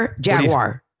jaguar?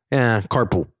 Yeah,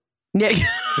 carpool. Yeah.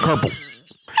 Carpool.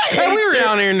 Hey, we were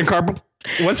down there in the carpool.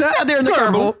 What's that? Out there in the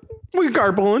carpool. We're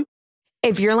carpooling.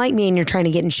 If you're like me and you're trying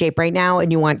to get in shape right now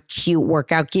and you want cute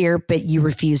workout gear, but you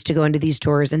refuse to go into these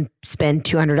stores and spend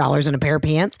 $200 on a pair of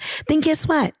pants, then guess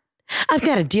what? I've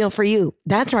got a deal for you.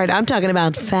 That's right. I'm talking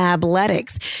about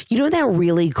Fabletics. You know that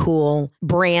really cool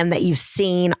brand that you've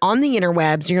seen on the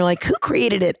interwebs and you're like, who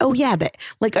created it? Oh yeah, that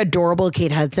like adorable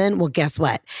Kate Hudson. Well, guess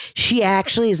what? She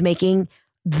actually is making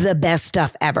the best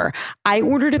stuff ever. I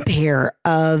ordered a pair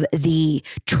of the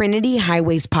Trinity high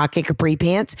waist pocket capri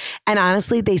pants, and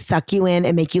honestly, they suck you in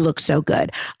and make you look so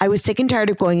good. I was sick and tired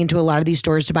of going into a lot of these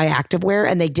stores to buy activewear,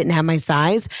 and they didn't have my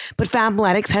size, but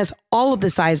Fabletics has all of the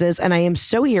sizes, and I am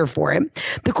so here for it.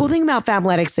 The cool thing about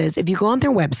Fabletics is if you go on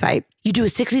their website, you do a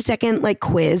 60-second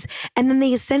quiz, and then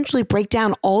they essentially break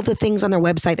down all the things on their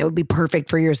website that would be perfect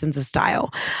for your sense of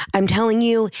style. I'm telling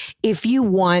you, if you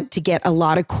want to get a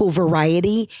lot of cool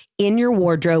variety in your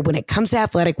wardrobe when it comes to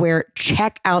athletic wear,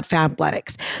 check out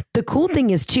Fabletics. The cool thing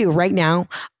is too, right now,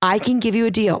 I can give you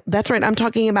a deal. That's right. I'm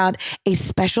talking about a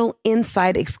special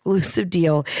inside exclusive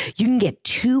deal. You can get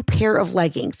 2 pair of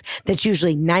leggings that's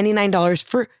usually $99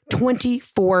 for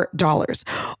 $24.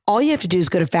 All you have to do is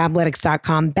go to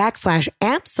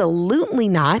fabletics.com/absolutely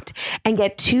not and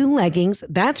get 2 leggings.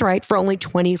 That's right, for only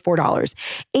 $24,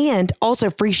 and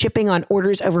also free shipping on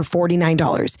orders over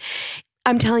 $49.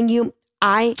 I'm telling you,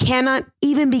 I cannot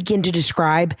even begin to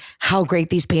describe how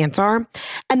great these pants are.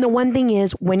 And the one thing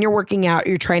is, when you're working out,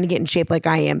 you're trying to get in shape like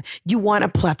I am, you want a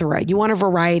plethora, you want a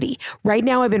variety. Right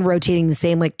now, I've been rotating the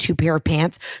same 2 pair of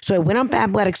pants. So I went on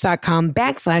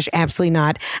fabletics.com/absolutely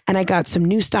not, and I got some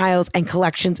new styles and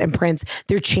collections and prints.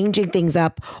 They're changing things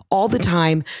up all the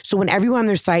time. So whenever you're on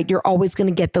their site, you're always going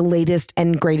to get the latest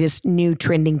and greatest new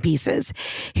trending pieces.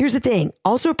 Here's the thing.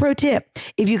 Also a pro tip.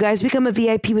 If you guys become a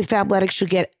VIP with Fabletics, you'll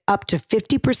get up to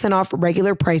 50% off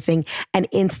regular pricing and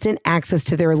instant access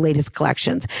to their latest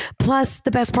collections. Plus,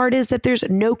 the best part is that there's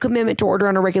no commitment to order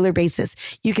on a regular basis.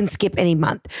 You can skip any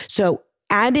month. So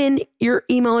add in your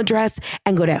email address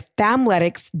and go to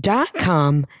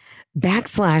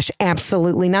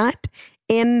fabletics.com/absolutely not.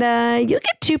 And you'll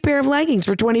get 2 pair of leggings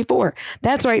for $24.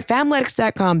 That's right.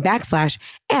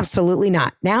 Fabletics.com/absolutely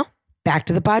not. Now back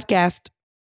to the podcast.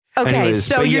 Okay. Anyways,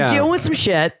 so you're dealing with some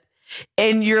shit.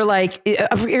 And you're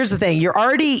here's the thing. You're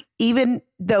already, even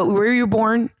though, where you were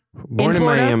born? Born in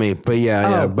Miami,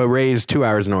 but but raised 2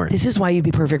 hours north. This is why you'd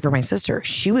be perfect for my sister.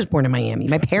 She was born in Miami.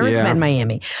 My parents met in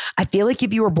Miami. I feel like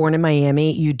if you were born in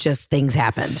Miami, things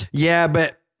happened. Yeah,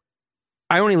 but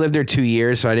I only lived there 2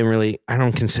 years, so I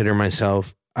don't consider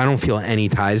myself, I don't feel any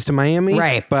ties to Miami.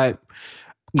 Right. But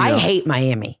I hate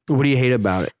Miami. What do you hate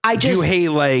about it? Do you hate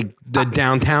the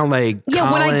downtown, Collins,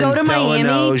 when I go to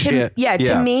Miami, to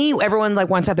me, everyone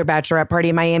wants to have their bachelorette party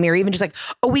in Miami, or even just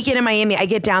a weekend in Miami. I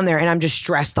get down there and I'm just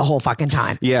stressed the whole fucking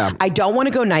time. Yeah. I don't want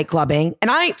to go nightclubbing, and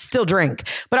I still drink,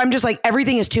 but I'm just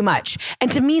everything is too much.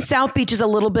 And to me, South Beach is a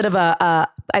little bit of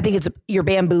I think you're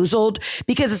bamboozled,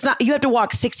 because it's not, you have to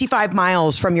walk 65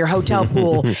 miles from your hotel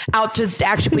pool out to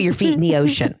actually put your feet in the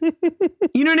ocean.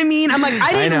 You know what I mean? I'm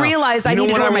I didn't realize I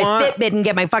needed to wear my Fitbit and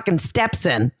get my fucking steps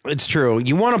in. It's true.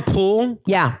 You want a pool?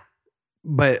 Yeah.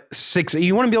 But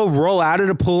you want to be able to roll out of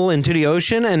the pool into the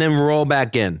ocean and then roll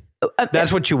back in.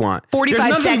 That's what you want.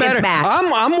 45 seconds max.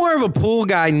 I'm more of a pool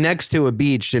guy next to a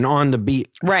beach than on the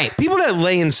beach. Right. People that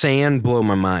lay in sand blow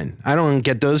my mind. I don't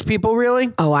get those people,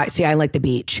 really. Oh, I like the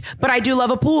beach, but I do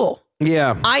love a pool.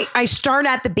 Yeah. I start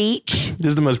at the beach. This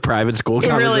is the most private school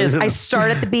It really is. conversation. I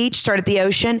start at the beach, start at the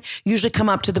ocean, usually come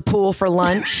up to the pool for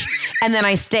lunch, and then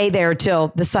I stay there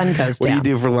till the sun goes down. What do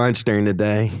you do for lunch during the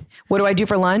day? What do I do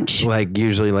for lunch?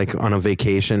 Usually on a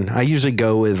vacation. I usually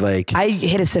go with I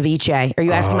hit a ceviche. Are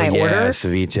you asking my order?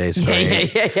 Ceviche is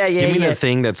great. Yeah. Give me the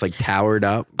thing that's towered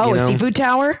up. Oh, a seafood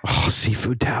tower? Oh,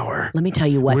 seafood tower. Let me tell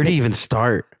you what. Where do you even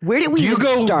start? Where did we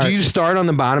start? Do you start on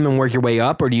the bottom and work your way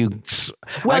up, or do you?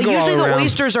 Well, usually the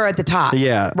oysters are at the top.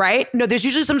 Yeah. Right? No, there's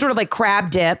usually some sort of crab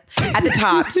dip at the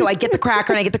top. So I get the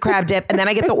cracker and I get the crab dip, and then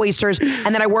I get the oysters,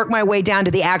 and then I work my way down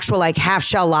to the actual half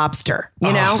shell lobster.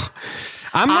 You know?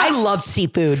 I love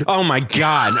seafood. Oh my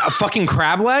God. Fucking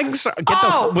crab legs?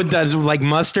 With the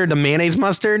mustard, the mayonnaise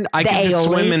mustard. I can just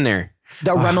swim in there.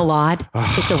 The remoulade.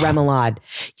 It's a remoulade.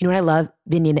 You know what I love?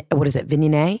 What is it?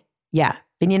 Vignette? Yeah.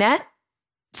 Vignette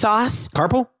sauce.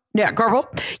 Carpal? Yeah, carpal.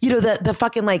 You know, the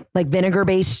fucking vinegar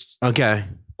based. Okay.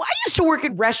 Well, I used to work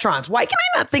in restaurants. Why can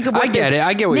I not think of what I get it.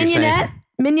 I get what you're saying.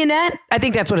 Mignonette? I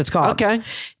think that's what it's called. Okay.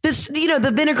 This,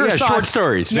 the vinegar sauce. Short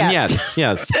stories. Yeah.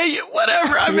 Yes.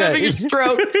 Whatever. I'm having a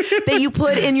stroke. That you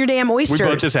put in your damn oysters. We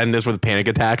both just end this with panic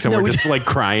attacks, and we're just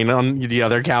crying on the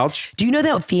other couch. Do you know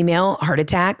that female heart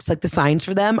attacks, the signs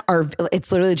for them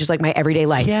it's literally just my everyday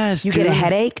life. Yes. You get a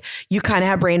headache, you kind of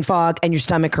have brain fog, and your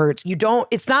stomach hurts.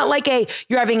 It's not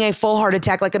you're having a full heart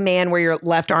attack like a man where your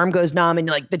left arm goes numb and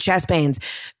the chest pains.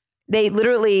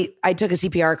 I took a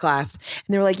CPR class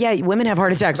and they were like, yeah, women have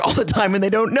heart attacks all the time and they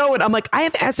don't know it. I'm like, I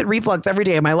have acid reflux every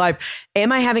day of my life.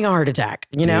 Am I having a heart attack?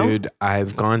 You know? Dude,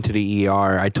 I've gone to the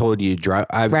ER. I told you,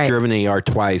 I've driven the ER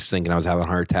twice thinking I was having a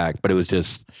heart attack, but it was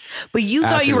just. But you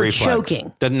thought you were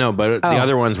choking. No, but the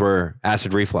other ones were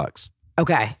acid reflux.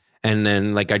 Okay. And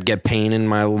then like I'd get pain in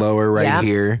my lower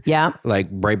here. Yeah. Like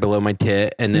right below my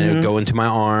tit. And then it would go into my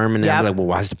arm. And then I'd be like, well,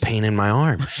 why is the pain in my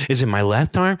arm? Is it my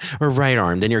left arm or right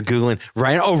arm? Then you're Googling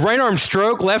right arm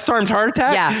stroke, left arm's heart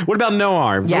attack. Yeah. What about no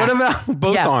arms? Yeah. What about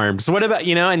both arms? What about,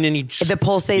 and then you just, if it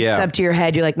pulsates up to your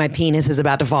head, you're like, my penis is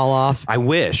about to fall off. I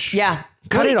wish. Yeah.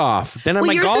 Cut it off. Then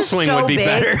my golf swing would be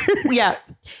better. Yeah.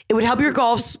 It would help your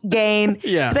golf game.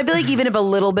 Yeah. Because I feel like even if a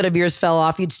little bit of yours fell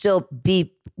off, you'd still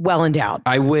be well endowed.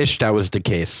 I wish that was the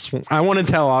case. I want to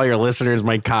tell all your listeners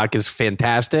my cock is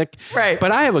fantastic. Right.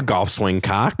 But I have a golf swing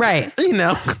cock. Right.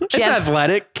 It's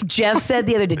athletic. Jeff said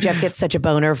the other day, Jeff gets such a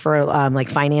boner for like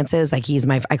finances. Like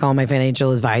I call him my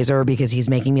financial advisor because he's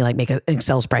making me like make an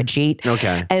Excel spreadsheet.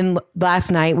 Okay. And last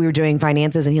night we were doing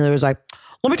finances and he was like,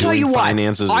 let me tell you what,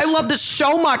 I love this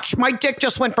so much. My dick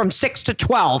just went from 6 to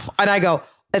 12. And I go,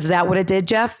 is that what it did,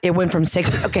 Jeff? It went from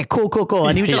 6 to, okay, cool.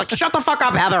 And he was just like, shut the fuck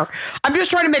up, Heather. I'm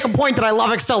just trying to make a point that I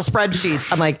love Excel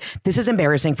spreadsheets. I'm like, this is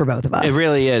embarrassing for both of us. It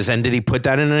really is. And did he put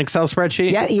that in an Excel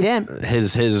spreadsheet? Yeah, he did.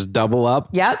 His double up?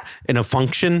 Yep. In a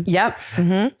function? Yep.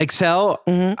 Mm-hmm. Excel?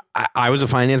 Mm-hmm. I was a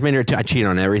finance major. I cheated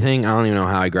on everything. I don't even know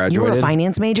how I graduated. You were a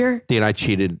finance major? Dude, I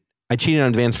cheated on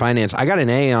advanced finance. I got an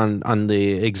A on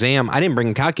the exam. I didn't bring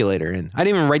a calculator in. I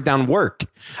didn't even write down work.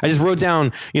 I just wrote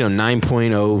down,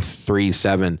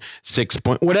 9.037, 6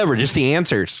 whatever, just the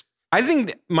answers. I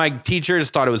think my teachers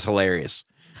thought it was hilarious.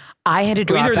 I had to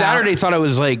drop Either that or they thought it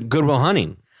was like Good Will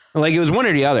Hunting. Like it was one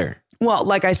or the other. Well,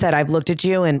 like I said, I've looked at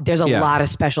you and there's a lot of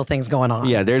special things going on.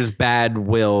 Yeah, there's bad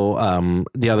will,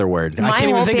 the other word. My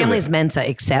whole family's Mensa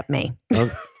except me.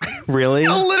 Really?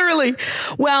 No, literally.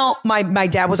 Well, my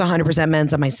dad was 100%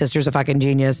 Mensa. My sister's a fucking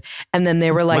genius. And then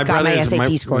they were like, got my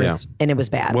SAT scores and it was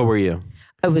bad. What were you?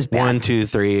 It was bad. 1, 2,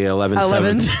 3, 11,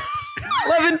 11,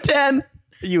 10.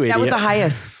 You idiot. That was the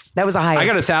highest. I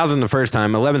got 1,000 the first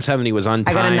time. 1170 was untimed.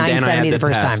 I got a 970 the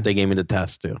first time. They gave me the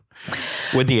test too,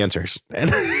 with the answers.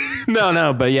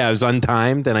 No, but yeah, it was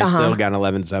untimed, and I still got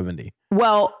 1170.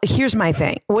 Well, here's my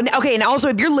thing. Okay, and also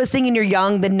if you're listening and you're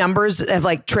young, the numbers have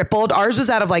like tripled. Ours was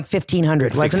out of like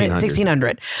 1,500, wasn't it?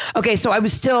 1,600. Okay, so I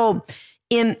was still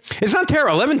in. It's not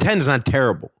terrible. 1110 is not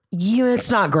terrible. Yeah, it's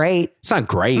not great. It's not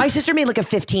great. My sister made like a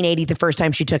 1580 the first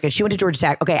time she took it. She went to Georgia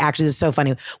Tech. Okay, actually, this is so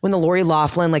funny. When the Lori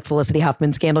Loughlin, like Felicity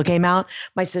Huffman scandal came out,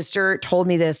 my sister told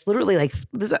me this literally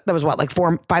that was what, like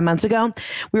 4 or 5 months ago?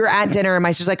 We were at dinner and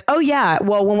my sister's like, oh yeah,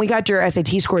 well, when we got your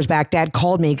SAT scores back, Dad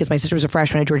called me because my sister was a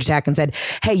freshman at Georgia Tech and said,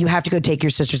 hey, you have to go take your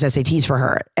sister's SATs for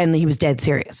her. And he was dead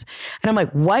serious. And I'm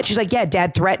like, what? She's like, yeah,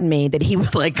 Dad threatened me that he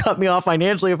would like cut me off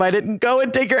financially if I didn't go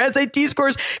and take your SAT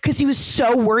scores because he was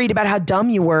so worried about how dumb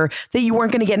you were that you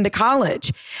weren't going to get into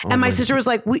college. And my sister was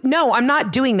like, no, I'm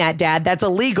not doing that, Dad. That's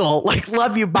illegal. Like,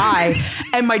 love you, bye.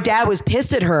 And my dad was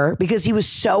pissed at her because he was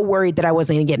so worried that I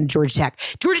wasn't going to get into Georgia Tech.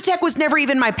 Georgia Tech was never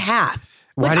even my path.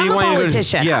 Like, I'm a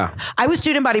politician. Yeah. I was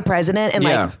student body president and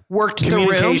like worked the room.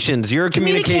 Communications. You're a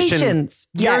communications.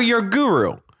 Yes. You're a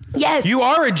guru. Yes. You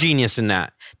are a genius in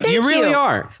that. Thank you. You really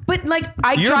are. But like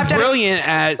You're brilliant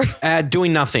at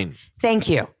doing nothing. Thank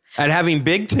you. At having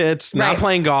big tits, not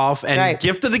playing golf, and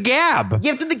gift of the gab.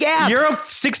 Gift of the gab. You're a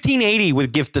 1680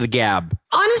 with gift of the gab.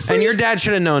 Honestly. And your dad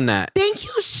should have known that. Thank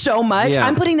you so much. Yeah.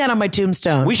 I'm putting that on my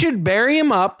tombstone. We should bury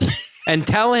him up and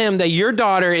tell him that your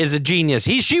daughter is a genius.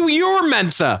 You're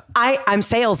Mensa. I'm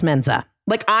sales Mensa.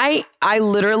 Like I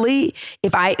literally,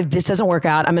 if this doesn't work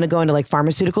out, I'm going to go into like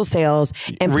pharmaceutical sales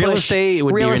and real estate.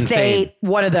 Would real be estate. Insane.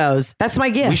 One of those. That's my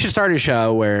gift. We should start a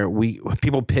show where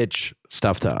people pitch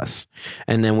stuff to us,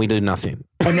 and then we do nothing.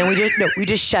 And then we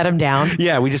just shut them down.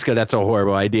 Yeah, we just go, that's a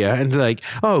horrible idea. And like,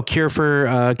 oh, cure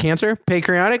for cancer,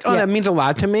 pancreatic. Oh, that means a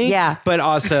lot to me. Yeah, but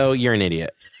also you're an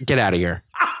idiot. Get out of here.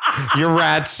 Your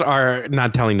rats are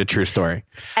not telling the true story.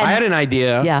 And I had an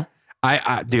idea. Yeah.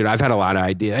 Dude, I've had a lot of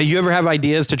ideas. You ever have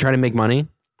ideas to try to make money?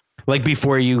 Like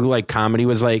before you like comedy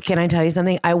was like. Can I tell you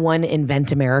something? I won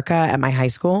Invent America at my high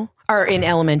school or in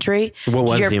elementary. What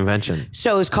was the invention?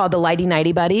 So it was called the Lighty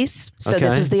Nighty Buddies. So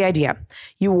this was the idea.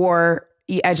 You wore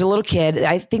as a little kid,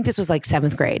 I think this was like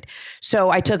 7th grade. So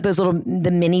I took the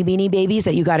mini Beanie Babies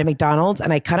that you got at McDonald's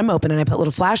and I cut them open and I put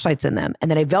little flashlights in them. And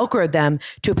then I Velcroed them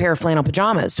to a pair of flannel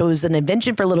pajamas. So it was an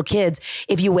invention for little kids.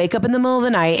 If you wake up in the middle of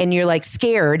the night and you're like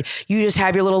scared, you just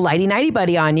have your little lighty nighty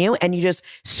buddy on you and you just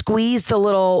squeeze the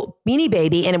little Beanie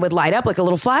Baby and it would light up like a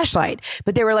little flashlight.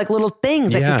 But they were like little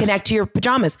things that could connect to your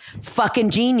pajamas. Fucking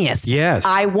genius. Yes.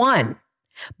 I won.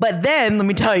 But then let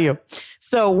me tell you,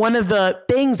 so one of the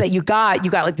things that you got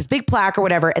like this big plaque or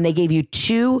whatever, and they gave you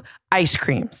 2 ice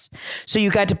creams. So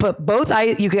you got to put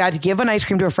you got to give an ice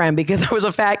cream to a friend because I was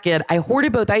a fat kid. I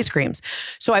hoarded both ice creams.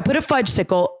 So I put a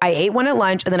fudge-sicle, I ate one at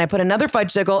lunch, and then I put another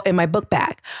fudge-sicle in my book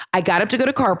bag. I got up to go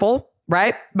to carpool,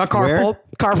 right? My carpool.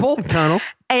 Colonel.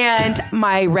 And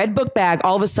my red book bag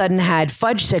all of a sudden had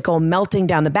fudge-sicle melting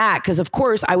down the back. Because of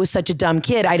course I was such a dumb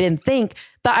kid. I didn't think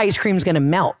the ice cream's going to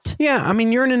melt. Yeah. I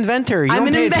mean, you're an inventor. You I'm don't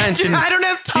an pay inventor. attention. I don't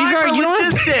have time for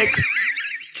logistics.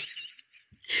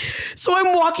 So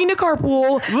I'm walking to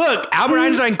carpool. Look, Albert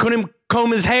Einstein couldn't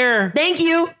comb his hair. Thank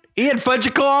you. He had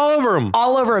fudgicle all over him.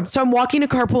 All over him. So I'm walking to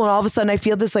carpool and all of a sudden I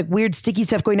feel this like weird sticky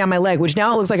stuff going down my leg, which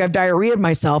now it looks like I've diarrheaed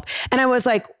myself. And I was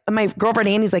like, my girlfriend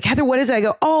Annie's like, Heather, what is it? I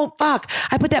go, oh, fuck.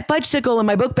 I put that fudge-sicle in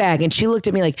my book bag. And she looked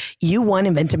at me like, you won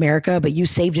Invent America, but you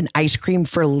saved an ice cream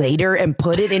for later and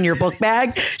put it in your book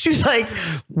bag. She was like,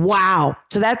 wow.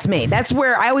 So that's me. That's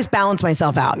where I always balance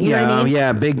myself out. You know what I mean?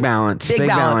 Yeah, big balance. Big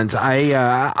balance. I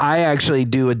actually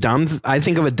do I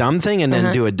think of a dumb thing and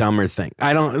then do a dumber thing.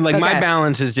 I don't like my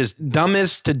balance is just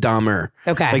dumbest to dumber.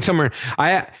 Okay. Like somewhere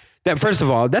that first of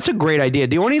all, that's a great idea.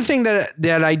 The only thing that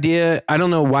idea, I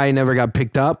don't know why it never got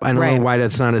picked up. I don't know why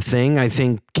that's not a thing. I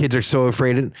think kids are so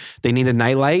afraid they need a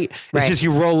nightlight. It's just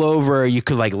you roll over, you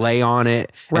could like lay on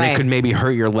it and it could maybe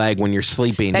hurt your leg when you're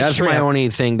sleeping. That's my only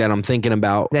thing that I'm thinking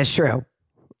about. That's true.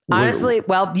 Honestly,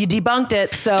 well, you debunked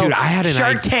it. So dude, I had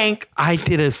Shark Tank. I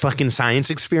did a fucking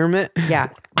science experiment. Yeah.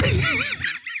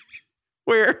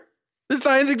 Where the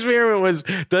science experiment was,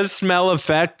 does smell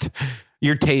affect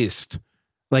your taste?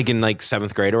 Like in like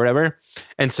 7th grade or whatever.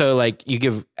 And so like you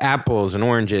give apples and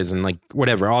oranges and like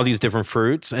whatever, all these different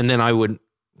fruits. And then I would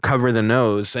cover the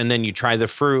nose and then you try the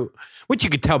fruit, which you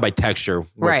could tell by texture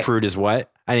what fruit is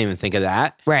what. I didn't even think of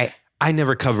that. Right. I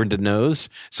never covered the nose.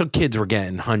 So kids were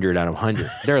getting 100 out of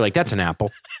 100. They're like, that's an apple.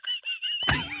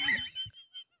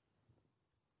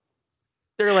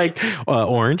 They're like,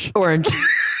 orange. Orange.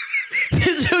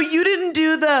 So you didn't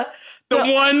do the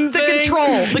one thing.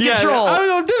 Control. Control. I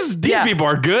go, these people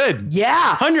are good.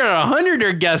 Yeah. 100 out of 100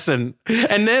 they're guessing.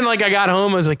 And then like I got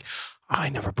home, I was like, I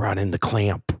never brought in the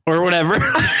clamp or whatever.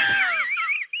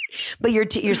 But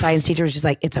your science teacher was just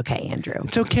like, it's okay, Andrew.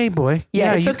 It's okay, boy.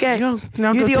 Yeah, it's okay. You're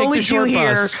the only Jew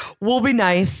here. We'll be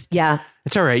nice. Yeah.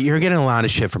 It's all right. You're getting a lot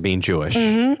of shit for being Jewish.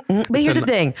 Mm-hmm, mm-hmm. But here's the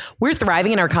thing. We're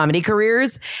thriving in our comedy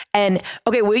careers. And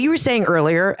okay, what you were saying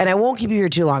earlier, and I won't keep you here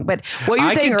too long, but what you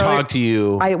were saying earlier. I could talk to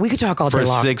you. We could talk all day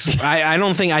long.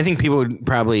 I think people would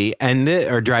probably end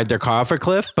it or drive their car off a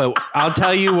cliff, but I'll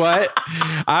tell you what.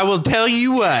 I will tell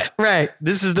you what. Right.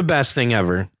 This is the best thing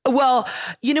ever. Well,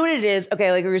 you know what it is?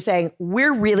 Okay, like we were saying,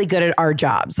 we're really good at our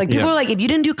jobs. Like people are like, if you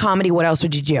didn't do comedy, what else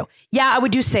would you do? Yeah, I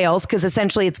would do sales because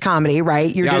essentially it's comedy,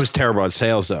 right? I was terrible at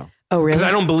sales though. Oh, really? Because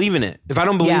I don't believe in it. If I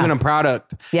don't believe in a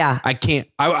product, I can't.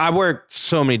 I worked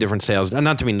so many different sales.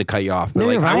 Not to mean to cut you off, but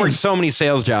I worked so many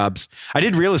sales jobs. I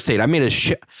did real estate. I made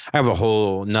I have a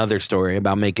whole nother story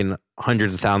about making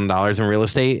hundreds of $1,000s in real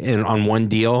estate on one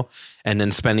deal and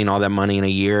then spending all that money in a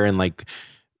year and like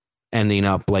ending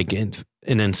up like in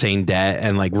insane debt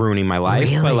and like ruining my life.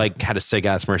 Really? But like had a sick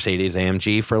ass Mercedes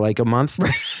AMG for like a month.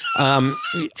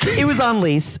 It was on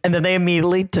lease and then they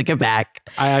immediately took it back.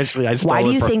 I stole Why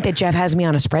do you think that Jeff has me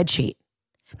on a spreadsheet?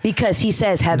 Because he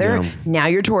says, Heather, now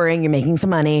you're touring, you're making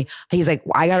some money. He's like,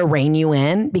 I got to rein you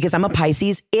in because I'm a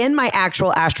Pisces. In my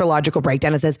actual astrological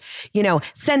breakdown, it says,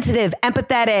 sensitive,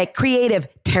 empathetic, creative,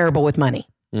 terrible with money.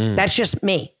 That's just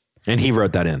me. And he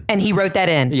wrote that in.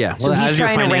 Yeah. So he's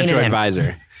trying to rein it in.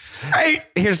 Advisor. Right.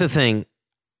 Here's the thing.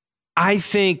 I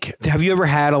think, have you ever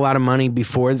had a lot of money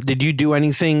before? Did you do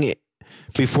anything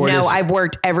before this? No, I've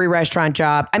worked every restaurant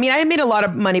job. I mean, I made a lot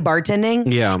of money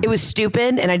bartending. Yeah. It was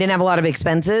stupid and I didn't have a lot of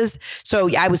expenses.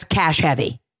 So I was cash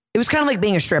heavy. It was kind of like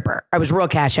being a stripper. I was real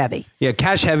cash heavy. Yeah,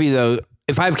 cash heavy though.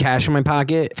 If I have cash in my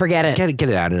pocket, forget it. Get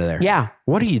it out of there. Yeah.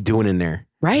 What are you doing in there?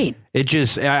 Right. It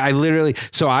just, I literally,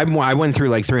 so I went through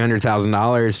like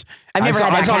 $300,000. I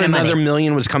thought another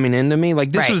million was coming into me.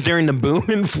 Like this was during the boom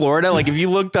in Florida. Like if you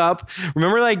looked up,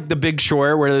 remember like The Big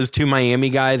Short where those two Miami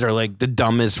guys are like the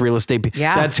dumbest real estate people.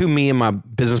 Yeah. That's who me and my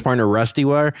business partner Rusty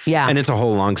were. Yeah. And it's a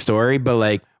whole long story, but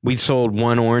like we sold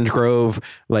one orange grove,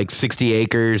 like 60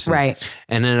 acres. Right.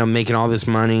 And then I'm making all this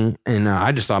money. And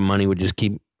I just thought money would just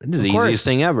keep, this is the easiest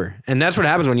thing ever. And that's what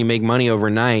happens when you make money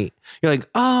overnight. You're like,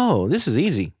 oh, this is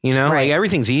easy. You know, like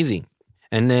everything's easy.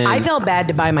 And then I felt bad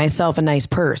to buy myself a nice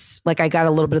purse. Like I got a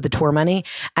little bit of the tour money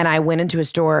and I went into a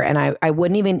store and I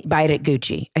wouldn't even buy it at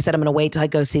Gucci. I said, I'm going to wait till I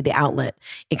go see the outlet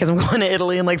because I'm going to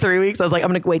Italy in like 3 weeks. I was like, I'm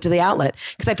going to wait to the outlet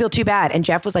because I feel too bad. And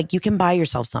Jeff was like, you can buy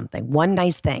yourself something, one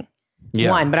nice thing. Yeah.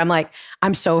 One, but I'm like,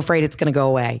 I'm so afraid it's going to go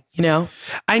away. You know?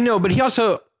 I know, but he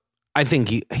also, I think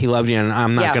he loves you, and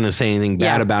I'm not going to say anything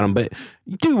bad about him, but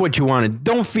do what you want to.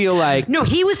 Don't feel like... No,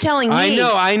 he was telling me.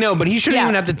 I know, but he shouldn't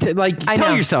even have to,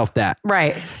 tell yourself that.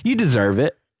 Right. You deserve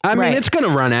it. I mean, it's going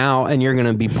to run out, and you're going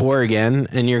to be poor again,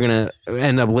 and you're going to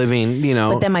end up living, you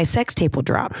know... But then my sex tape will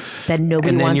drop that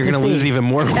nobody wants to see. And then you're going to lose even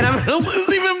more. And I'm going to lose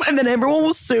even... And then everyone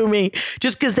will sue me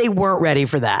just because they weren't ready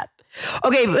for that.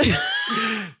 Okay,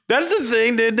 that's the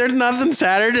thing, dude. There's nothing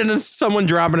sadder than someone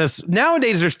dropping us.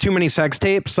 Nowadays, there's too many sex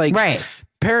tapes. Like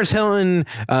Paris Hilton,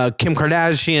 Kim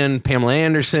Kardashian, Pamela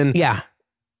Anderson. Yeah.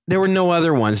 There were no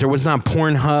other ones. There was not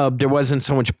Pornhub. There wasn't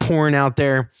so much porn out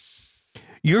there.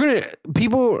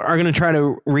 People are gonna try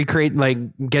to recreate, like,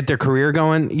 get their career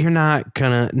going. You're not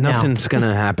gonna. Nothing's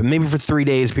gonna happen. Maybe for 3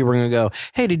 days, people are gonna go,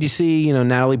 "Hey, did you see,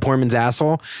 Natalie Portman's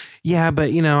asshole?" Yeah, but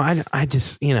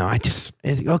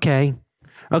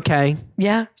okay.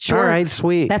 Yeah, sure. All right,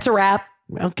 sweet. That's a wrap.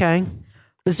 Okay.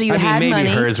 So you had maybe money.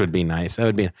 Hers would be nice. That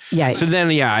would be. Yeah. So then,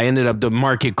 I ended up, the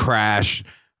market crashed.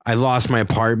 I lost my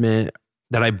apartment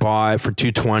that I bought for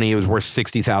 $220. It was worth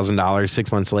 $60,000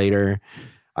 6 months later.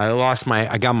 I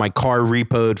got my car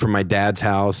repoed from my dad's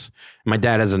house. My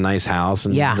dad has a nice house.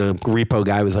 And the repo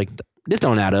guy was like, this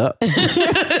don't add up.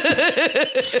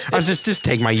 I was just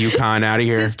take my Yukon out of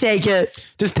here. Just take it.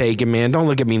 Just take it, man. Don't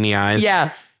look at me in the eyes.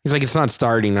 Yeah. He's like, it's not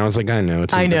starting. I was like, I know.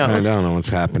 I don't know what's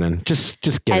happening. Just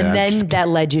get it. And then that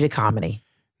led you to comedy.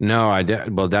 No, I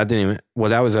did. Well, that didn't even,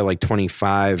 that was at like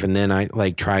 25. And then I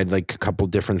tried like a couple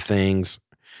different things.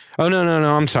 Oh, no.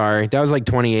 I'm sorry. That was like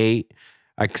 28.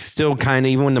 I still kind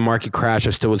of, even when the market crashed,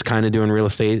 I still was kind of doing real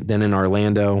estate. Then in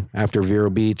Orlando after Vero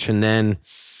Beach, and then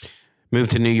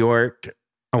moved to New York.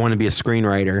 I want to be a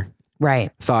screenwriter.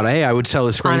 Right. Thought, hey, I would sell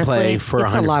a screenplay. Honestly, for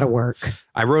it's a lot of work.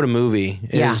 I wrote a movie.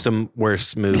 It was the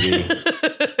worst movie.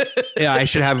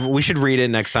 We should read it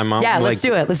next time. Let's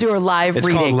do it. Let's do a live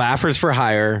reading. It's called Laughers for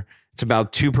Hire. It's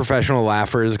about two professional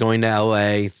laughers going to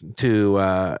LA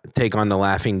to take on the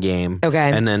laughing game.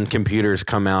 Okay. And then computers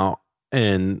come out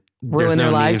and ruin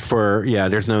their lives.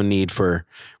 There's no need for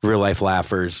real life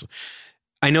laughers.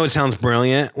 I know it sounds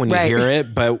brilliant when you hear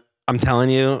it, but I'm telling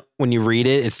you, when you read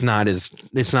it, it's not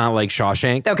like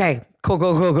Shawshank. Okay. Cool.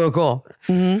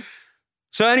 Mm-hmm.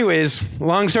 So anyways,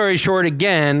 long story short,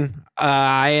 again,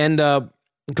 I end up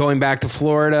going back to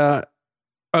Florida.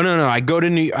 Oh, no. I go to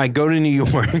New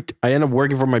York. I end up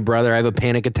working for my brother. I have a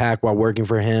panic attack while working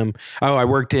for him. Oh, I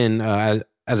worked as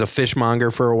a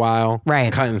fishmonger for a while.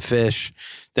 Right. Cutting fish.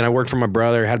 Then I worked for my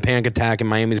brother, had a panic attack in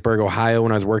Miamisburg, Ohio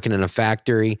when I was working in a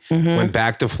factory. Mm-hmm. Went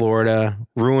back to Florida,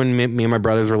 ruined me and my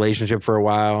brother's relationship for a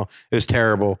while. It was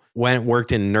terrible.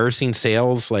 Worked in nursing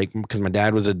sales, because my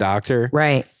dad was a doctor.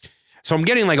 Right. So I'm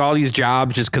getting all these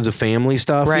jobs just because of family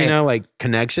stuff, like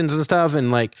connections and stuff.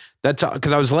 And that's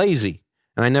because I was lazy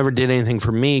and I never did anything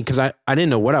for me because I didn't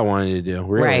know what I wanted to do,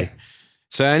 really. Right.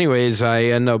 So anyways, I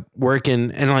end up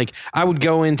working and I would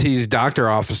go into these doctor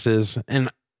offices and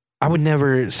I would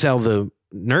never sell the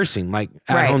nursing,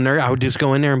 at home nurse. I would just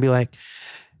go in there and be like,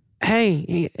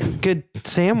 hey, good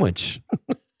sandwich.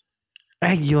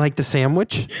 Hey, you like the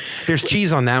sandwich? There's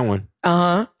cheese on that one.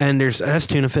 Uh-huh. And that's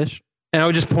tuna fish. And I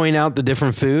would just point out the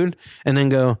different food and then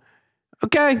go,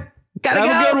 okay,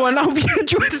 have a good one. I hope you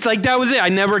enjoy this. That was it. I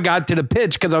never got to the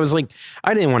pitch because I was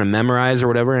I didn't want to memorize or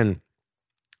whatever. And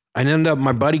I ended up,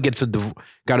 my buddy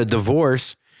got a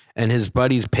divorce and his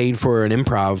buddies paid for an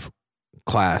improv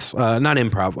class, not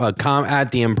improv,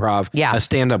 at the improv, a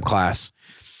stand-up class.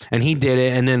 And he did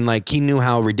it. And then he knew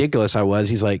how ridiculous I was.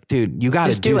 He's like, dude, you got to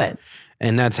just do it.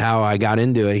 And that's how I got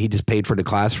into it. He just paid for the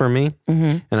class for me.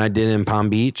 Mm-hmm. And I did it in Palm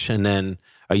Beach. And then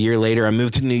a year later, I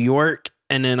moved to New York.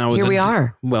 And then I was... Here we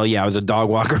are. Well, yeah, I was a dog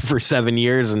walker for 7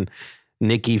 years. And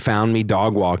Nikki found me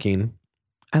dog walking.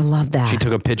 I love that. She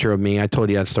took a picture of me. I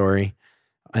told you that story.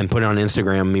 And put it on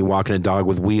Instagram, me walking a dog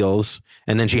with wheels.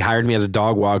 And then she hired me as a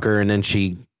dog walker. And then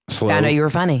she found out you were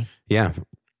funny. Yeah.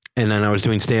 And then I was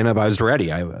doing stand-up. I was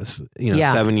ready. I was,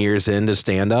 7 years into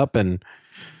stand-up. And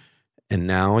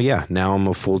now I'm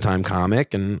a full-time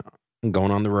comic and I'm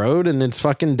going on the road and it's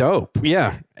fucking dope.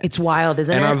 Yeah. It's wild,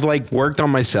 isn't it? And I've worked on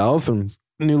myself and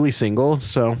newly single.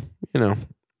 So, Well,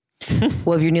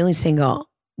 if you're newly single,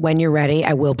 when you're ready,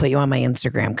 I will put you on my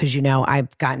Instagram because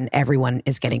I've gotten everyone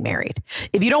is getting married.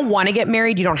 If you don't want to get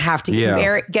married, you don't have to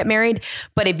get married.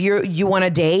 But if you want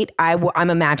to date, I'm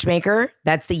a matchmaker.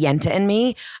 That's the Yenta in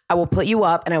me. I will put you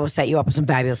up and I will set you up with some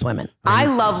fabulous women. I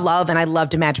love and I love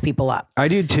to match people up. I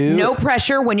do too. No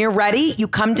pressure. When you're ready, you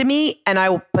come to me and I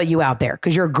will put you out there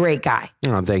because you're a great guy.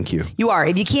 Oh, thank you. You are.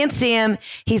 If you can't see him,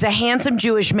 he's a handsome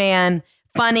Jewish man,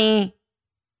 funny.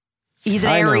 He's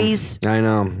an Aries. I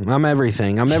know. I'm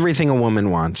everything. I'm everything a woman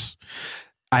wants.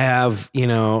 I have,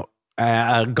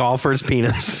 a golfer's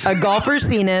penis. A golfer's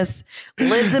penis,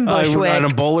 lives in Bushwick. And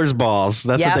a bowler's balls.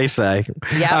 That's what they say.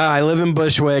 Yep. I live in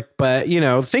Bushwick, but,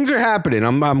 things are happening.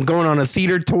 I'm going on a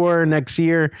theater tour next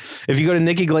year. If you go to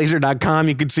nikkiglazer.com,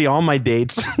 you can see all my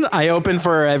dates. I open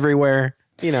for her everywhere,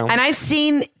 And I've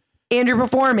seen Andrew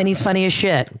perform and he's funny as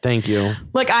shit. Thank you.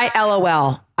 Like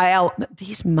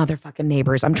these motherfucking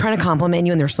neighbors. I'm trying to compliment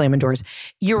you and they're slamming doors.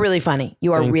 You're really funny.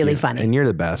 You are really funny. And you're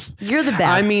the best. You're the best.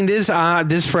 I mean, this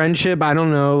friendship, I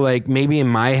don't know, like maybe in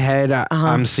my head,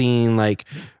 I'm seeing like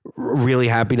really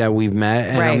happy that we've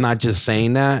met. And I'm not just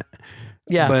saying that.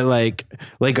 Yeah. But like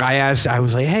I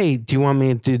was like, hey, do you want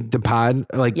me to do the pod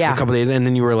a couple days? And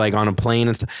then you were like on a plane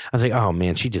and stuff. I was like, oh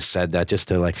man, she just said that just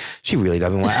to she really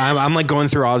doesn't like, I'm like going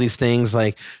through all these things.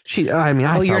 Like I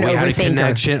thought we had a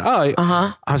connection.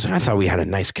 I thought we had a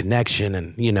nice connection.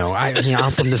 And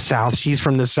I'm from the South. She's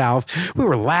from the South. We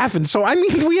were laughing. So,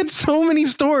 we had so many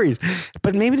stories,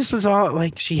 but maybe this was all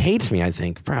like, she hates me, I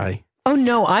think, probably. Oh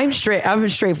no, I'm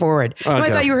straightforward. Okay. No,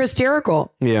 I thought you were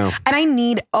hysterical. Yeah. And I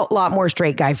need a lot more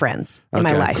straight guy friends in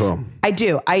my life. Cool. I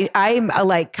do. I'm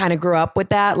kind of grew up with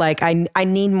that. Like I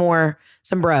need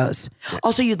some bros.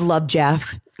 Also, you'd love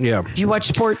Jeff. Yeah. Do you watch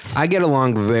sports? I get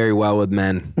along very well with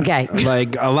men. Okay.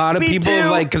 Like a lot of people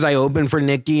because I open for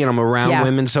Nikki and I'm around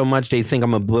women so much, they think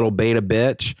I'm a little beta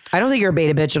bitch. I don't think you're a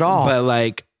beta bitch at all.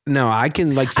 But no, I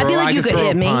can throw, I feel like you could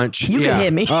hit me. Punch. You could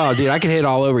hit me. Oh, dude, I could hit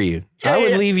all over you. I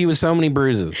would leave you with so many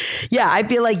bruises. Yeah, I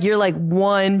feel like you're like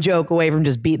one joke away from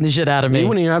just beating the shit out of me. You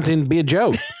wouldn't even have to be a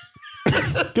joke.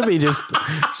 Could be just,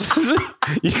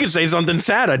 you could say something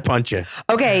sad, I'd punch you.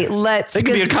 Okay, it could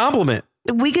be a compliment.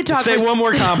 We could talk. Say one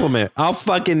more compliment. I'll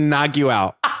fucking knock you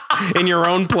out in your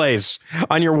own place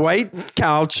on your white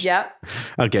couch. Yep.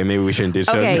 Okay, maybe we shouldn't do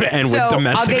so. Okay, and with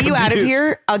domestic I'll get you out of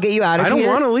here. I don't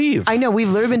want to leave. I know we've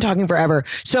literally been talking forever.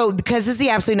 So because this is the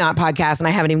Absolutely Not podcast, and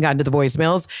I haven't even gotten to the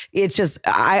voicemails. It's just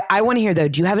I want to hear though.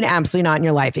 Do you have an absolutely not in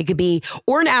your life? It could be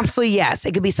or an absolutely yes.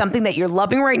 It could be something that you're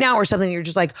loving right now, or something that you're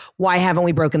just like, why haven't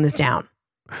we broken this down?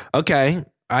 Okay.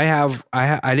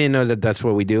 I didn't know that that's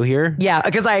what we do here. Yeah,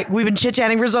 because we've been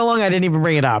chit-chatting for so long, I didn't even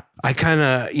bring it up.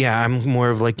 I'm more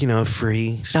of like, a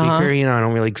free speaker, I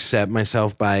don't really set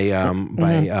myself by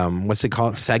what's it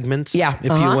called? Segments, if you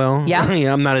will. Yeah.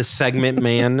 I'm not a segment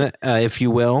man, if you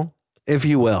will.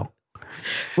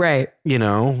 Right.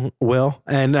 Will,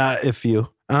 and if you.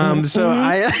 So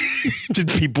I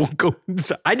just people go,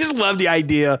 I just love the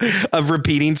idea of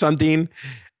repeating something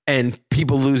and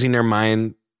people losing their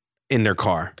mind in their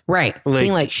car. Right.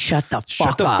 Being like, shut the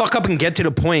fuck up and get to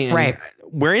the point. And right.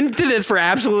 We're into this for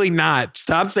absolutely not.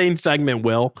 Stop saying segment,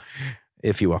 Will,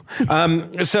 if you will.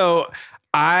 So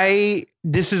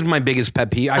this is my biggest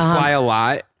pet peeve. I fly a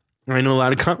lot. I know a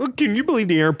lot of can you believe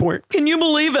the airport? Can you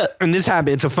believe it? And this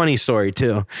happened. It's a funny story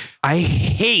too. I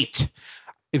hate,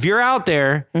 if you're out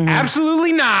there,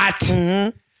 absolutely not.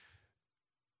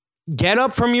 Get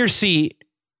up from your seat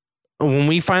when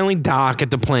we finally dock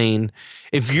at the plane.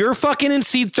 If you're fucking in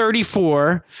seat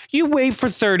 34, you wait for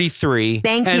 33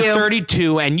 and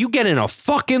 32 and you get in a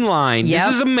fucking line. Yep.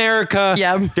 This is America.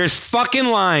 Yep. There's fucking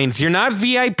lines. You're not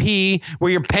VIP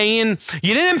where you're paying.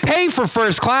 You didn't pay for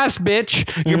first class,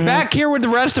 bitch. You're back here with the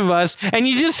rest of us and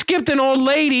you just skipped an old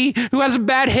lady who has a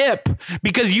bad hip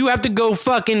because you have to go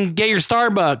fucking get your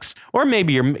Starbucks. Or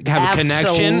maybe you have a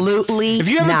connection. Absolutely. If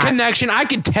you have a connection, I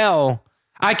could tell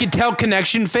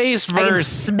connection face versus I can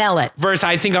smell it. Versus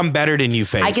I think I'm better than you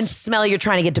face. I can smell you're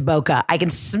trying to get to Boca. I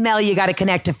can smell you got to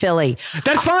connect to Philly.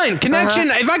 That's fine. Connection.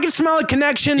 If I can smell a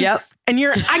connection. Yep. And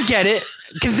I get it.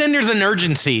 Because then there's an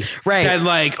urgency. Right. That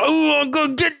like, oh, I'm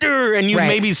going to get there. And you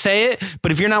maybe say it.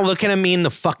 But if you're not looking at me in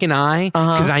the fucking eye,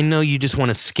 because I know you just want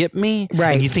to skip me.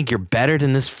 Right. And you think you're better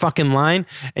than this fucking line.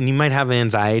 And you might have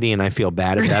anxiety. And I feel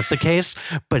bad if that's the case.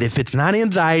 But if it's not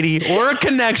anxiety or a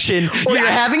connection. Or you're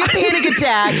having a panic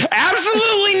attack.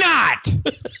 Absolutely not.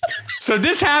 So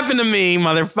this happened to me,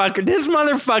 motherfucker. This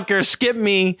motherfucker skipped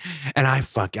me, and I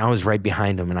was right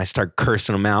behind him, and I start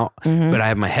cursing him out. But I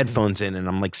have my headphones in, and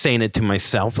I'm like saying it to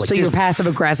myself. Like, so you're passive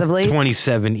aggressively?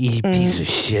 27E piece of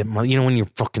shit. You know when you're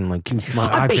fucking like,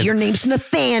 I bet your name's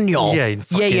Nathaniel. Yeah,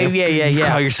 yeah.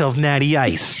 Call yourself Natty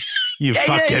Ice, you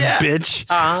fucking bitch.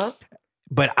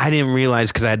 But I didn't realize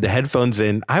because I had the headphones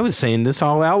in, I was saying this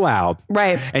all out loud.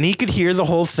 Right. And he could hear the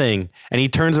whole thing. And he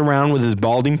turns around with his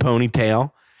balding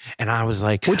ponytail. And I was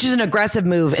like... Which is an aggressive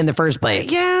move in the first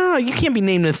place. Yeah, you can't be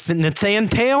named Nathan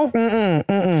Tail.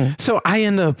 So I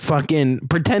end up fucking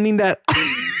pretending that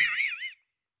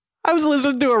I was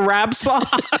listening to a rap song.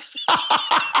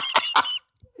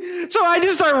 So I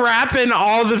just start rapping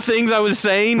all the things I was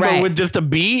saying, but with just a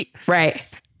beat. Right.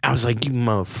 I was like, you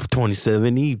motherfucker,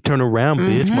 27E, turn around,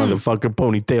 bitch, motherfucker,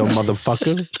 ponytail,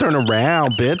 motherfucker. Turn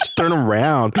around, bitch, turn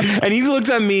around. And he looks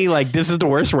at me like, this is the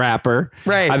worst rapper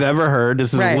I've ever heard.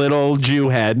 This is little Jew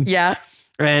head. Yeah.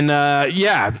 And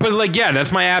but like,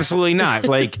 that's my absolutely not.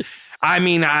 Like, I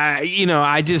mean, I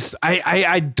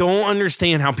don't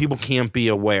understand how people can't be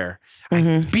aware.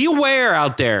 Be aware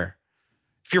out there.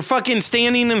 If you're fucking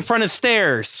standing in front of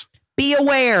stairs, be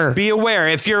aware. Be aware.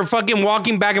 If you're fucking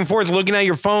walking back and forth looking at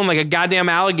your phone like a goddamn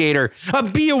alligator,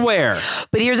 be aware.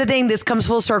 But here's the thing. This comes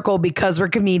full circle because we're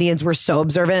comedians. We're so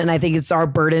observant. And I think it's our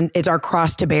burden. It's our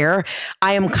cross to bear.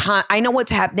 I know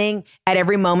what's happening at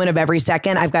every moment of every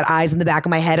second. I've got eyes in the back of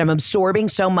my head. I'm absorbing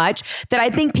so much that I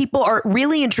think people are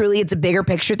really and truly, it's a bigger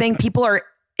picture thing. People are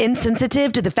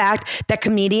insensitive to the fact that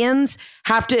comedians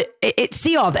have to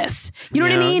see all this. You know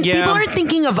what I mean? Yeah. People aren't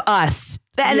thinking of us.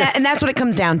 And that's what it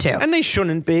comes down to. And they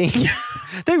shouldn't be.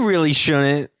 They really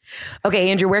shouldn't. Okay,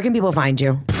 Andrew, where can people find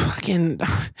you? Fucking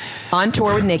on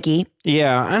tour with Nikki.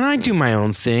 Yeah, and I do my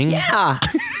own thing. Yeah.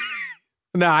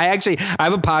 No, I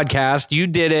have a podcast. You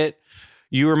did it.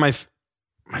 You were my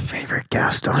favorite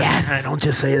guest on it. I don't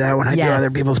just say that when I do other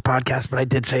people's podcasts, but I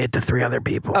did say it to 3 other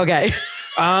people. Okay.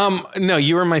 No,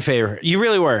 you were my favorite. You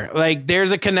really were. Like,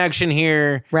 there's a connection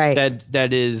here,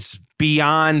 that is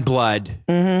beyond blood,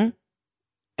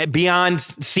 beyond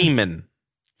semen,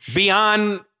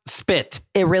 beyond spit.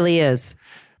 It really is.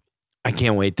 I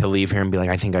can't wait to leave here and be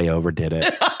like, I think I overdid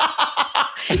it.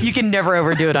 You can never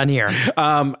overdo it on here.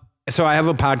 So I have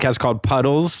a podcast called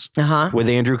Puddles with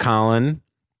Andrew Collin.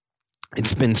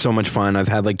 It's been so much fun. I've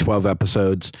had like 12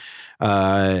 episodes.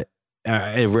 I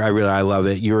love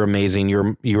it. You're amazing.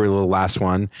 You were the last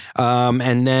one.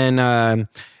 And then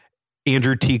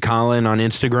Andrew T. Collin on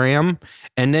Instagram.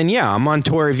 And then, I'm on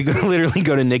tour. If you literally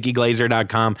go to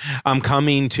nikkiglazer.com, I'm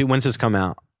coming to, when's this come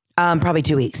out? Probably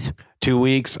 2 weeks. 2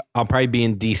 weeks. I'll probably be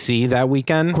in DC that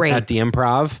weekend. Great. At the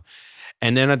Improv.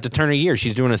 And then at the turn of the year,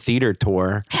 she's doing a theater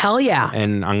tour. Hell yeah.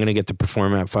 And I'm going to get to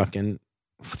perform at fucking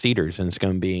theaters, and it's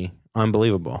going to be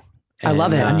unbelievable. I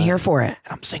love it. I'm here for it.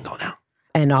 I'm single now.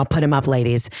 And I'll put him up,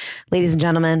 ladies. Ladies and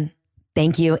gentlemen,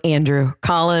 thank you, Andrew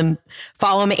Collin.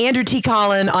 Follow him, Andrew T.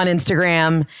 Collin on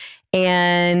Instagram.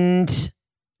 And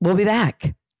we'll be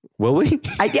back. Will we?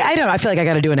 I don't know. I feel like I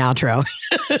got to do an outro.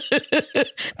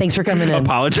 Thanks for coming in.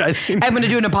 Apologizing. I'm going to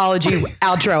do an apology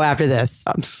outro after this.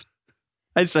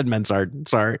 I said men's art.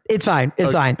 Sorry. It's fine.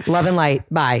 It's fine. Love and light.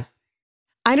 Bye.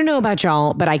 I don't know about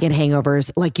y'all, but I get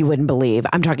hangovers like you wouldn't believe.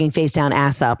 I'm talking face down,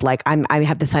 ass up. Like I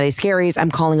have the Sunday scaries.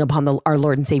 I'm calling upon our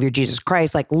Lord and Savior Jesus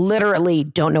Christ. Like literally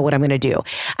don't know what I'm going to do.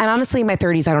 And honestly, in my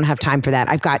 30s, I don't have time for that.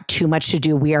 I've got too much to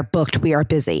do. We are booked. We are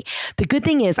busy. The good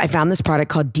thing is I found this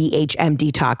product called DHM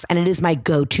Detox, and it is my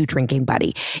go-to drinking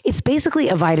buddy. It's basically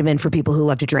a vitamin for people who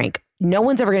love to drink. No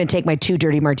one's ever going to take my 2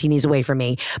 dirty martinis away from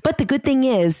me. But the good thing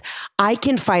is I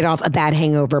can fight off a bad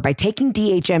hangover by taking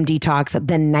DHM Detox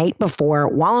the night before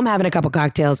while I'm having a couple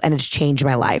cocktails, and it's changed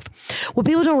my life. What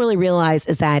people don't really realize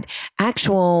is that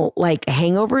actual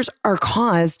hangovers are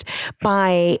caused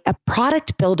by a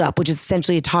product buildup, which is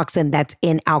essentially a toxin that's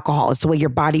in alcohol. It's the way your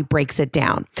body breaks it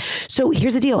down. So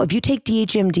here's the deal. If you take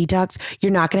DHM Detox,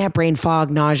 you're not going to have brain fog,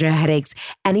 nausea, headaches,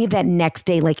 any of that next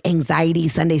day, like anxiety,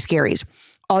 Sunday scaries.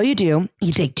 All you do,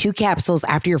 you take 2 capsules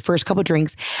after your first couple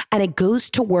drinks, and it goes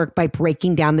to work by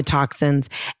breaking down the toxins,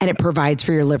 and it provides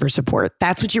for your liver support.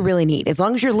 That's what you really need. As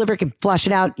long as your liver can flush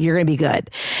it out, you're going to be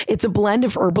good. It's a blend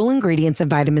of herbal ingredients and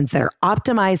vitamins that are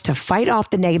optimized to fight off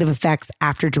the negative effects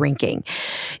after drinking.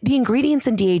 The ingredients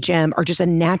in DHM are just a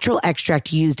natural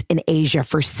extract used in Asia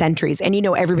for centuries. And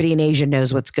everybody in Asia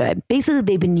knows what's good. Basically,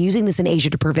 they've been using this in Asia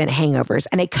to prevent hangovers.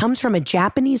 And it comes from a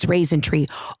Japanese raisin tree,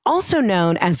 also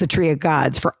known as the Tree of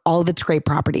Gods, for all of its great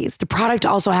properties. The product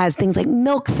also has things like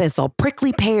milk thistle,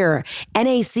 prickly pear,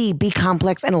 NAC,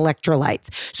 B-complex, and electrolytes.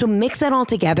 So mix that all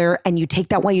together and you take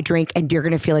that while you drink and you're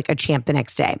going to feel like a champ the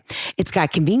next day. It's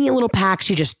got convenient little packs.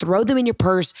 You just throw them in your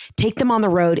purse, take them on the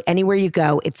road anywhere you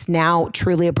go. It's now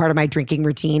truly a part of my drinking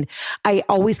routine. I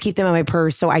always keep them in my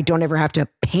purse so I don't ever have to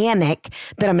panic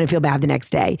that I'm going to feel bad the next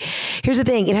day. Here's the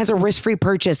thing. It has a risk-free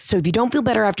purchase. So if you don't feel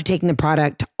better after taking the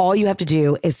product, all you have to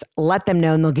do is let them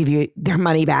know and they'll give you their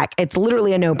money back. It's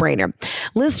literally a no-brainer.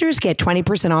 Listeners get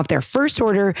 20% off their first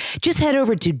order. Just head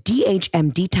over to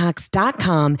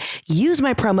dhmdetox.com. Use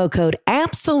my promo code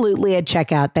absolutely at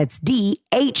checkout. That's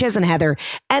DH as in Heather,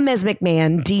 M as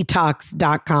McMahon,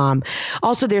 detox.com.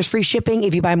 Also, there's free shipping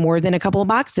if you buy more than a couple of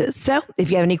boxes. So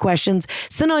if you have any questions,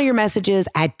 send all your messages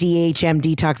at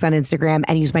DHMDetox on Instagram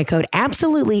and use my code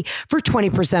absolutely for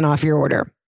 20% off your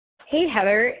order. Hey,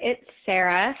 Heather, it's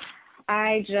Sarah.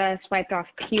 I just wiped off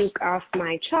puke off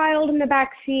my child in the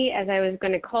backseat as I was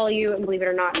going to call you. And believe it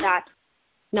or not, that's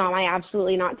not my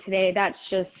absolutely not today. That's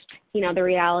just, the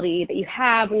reality that you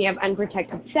have when you have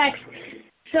unprotected sex.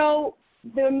 So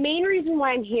the main reason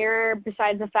why I'm here,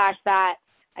 besides the fact that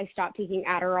I stopped taking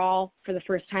Adderall for the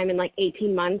first time in like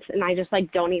 18 months, and I just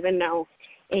don't even know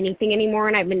anything anymore,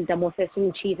 and I've been double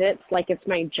fisting Cheez-Its like it's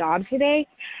my job today.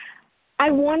 I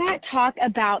want to talk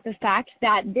about the fact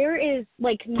that there is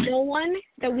no one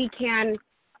that we can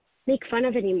make fun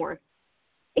of anymore,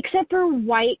 except for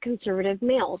white conservative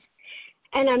males.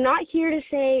 And I'm not here to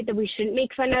say that we shouldn't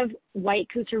make fun of white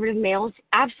conservative males.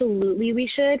 Absolutely we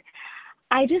should.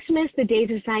 I just miss the days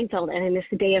of Seinfeld, and I miss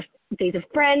the days of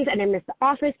Friends, and I miss The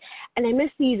Office, and I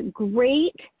miss these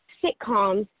great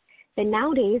sitcoms that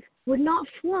nowadays would not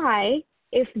fly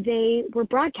if they were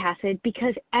broadcasted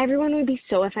because everyone would be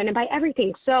so offended by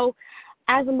everything. So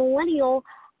as a millennial,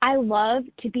 I love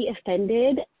to be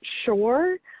offended.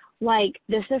 Sure,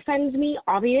 this offends me,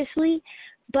 obviously,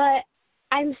 but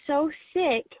I'm so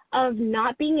sick of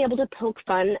not being able to poke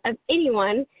fun of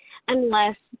anyone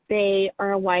unless they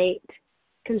are a white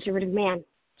conservative man.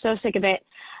 So sick of it.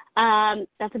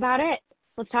 That's about it.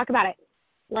 Let's talk about it.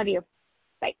 Love you.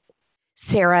 Bye.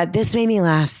 Sarah, this made me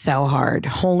laugh so hard.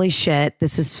 Holy shit.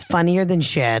 This is funnier than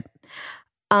shit.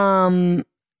 Wow.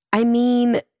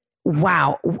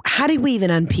 How did we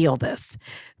even unpeel this?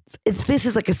 This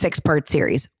is like a 6-part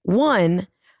series. 1,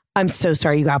 I'm so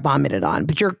sorry you got vomited on,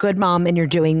 but you're a good mom and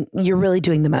you're really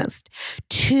doing the most.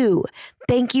 2,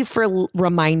 thank you for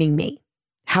reminding me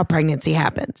how pregnancy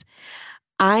happens.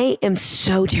 I am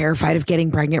so terrified of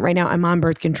getting pregnant right now. I'm on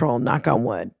birth control, knock on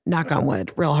wood,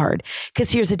 real hard.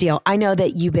 Because here's the deal. I know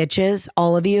that you bitches,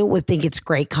 all of you, would think it's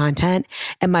great content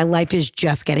and my life is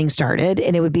just getting started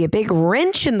and it would be a big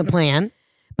wrench in the plan.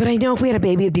 But I know if we had a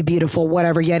baby, it'd be beautiful,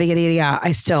 whatever, yada, yada,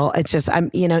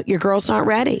 yada. Your girl's not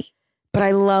ready. But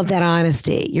I love that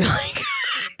honesty. You're like,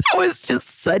 that was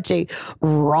just such a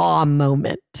raw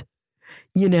moment,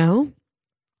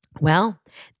 Well,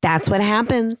 that's what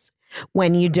happens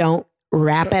when you don't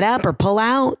wrap it up or pull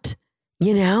out,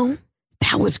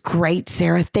 That was great,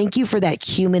 Sarah. Thank you for that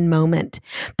human moment.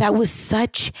 That was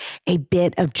such a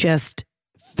bit of just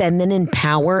feminine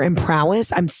power and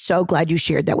prowess. I'm so glad you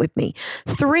shared that with me.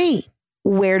 3,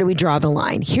 where do we draw the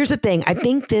line? Here's the thing. I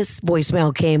think this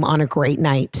voicemail came on a great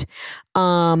night,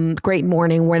 great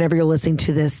morning, whenever you're listening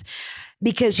to this.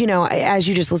 Because, as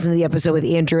you just listened to the episode with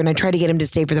Andrew, and I tried to get him to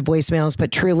stay for the voicemails,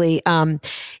 but truly,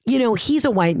 he's a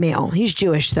white male. He's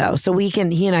Jewish, though. So he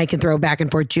and I can throw back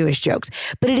and forth Jewish jokes.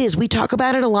 But we talk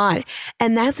about it a lot.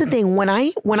 And that's the thing. When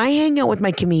I hang out with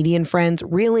my comedian friends,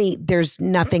 really, there's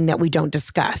nothing that we don't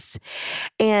discuss.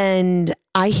 And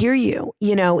I hear you.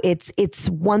 It's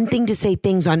one thing to say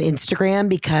things on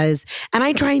Instagram and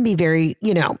I try and be very,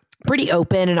 pretty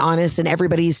open and honest and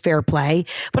everybody's fair play,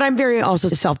 but I'm very also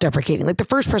self-deprecating. Like the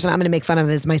first person I'm going to make fun of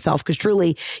is myself because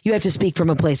truly you have to speak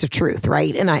from a place of truth,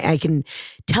 right? And I can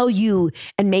tell you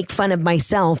and make fun of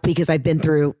myself because I've been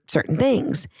through certain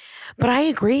things. But I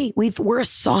agree. We're a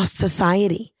soft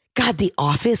society. God, The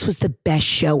Office was the best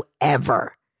show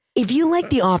ever. If you like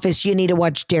The Office, you need to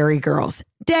watch Derry Girls.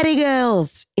 Daddy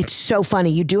Girls. It's so funny.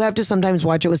 You do have to sometimes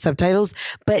watch it with subtitles,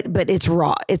 but it's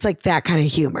raw. It's like that kind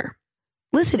of humor.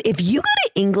 Listen, if you go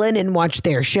to England and watch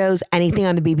their shows, anything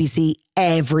on the BBC,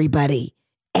 everybody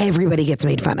gets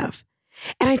made fun of.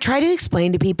 And I try to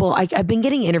explain to people, I've been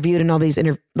getting interviewed in all these,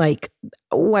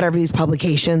 these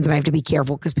publications, and I have to be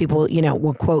careful because people,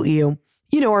 will quote you,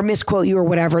 or misquote you or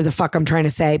whatever the fuck I'm trying to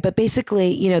say. But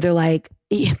basically, they're like,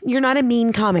 you're not a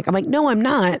mean comic. I'm like, no, I'm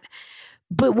not.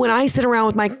 But when I sit around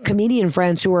with my comedian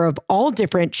friends who are of all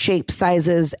different shapes,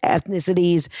 sizes,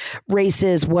 ethnicities,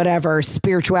 races, whatever,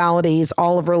 spiritualities,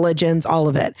 all of religions, all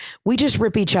of it, we just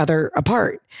rip each other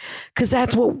apart because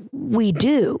that's what we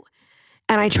do.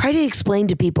 And I try to explain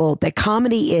to people that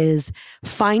comedy is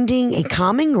finding a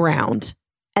common ground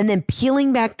and then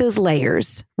peeling back those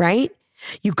layers, right?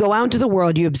 You go out into the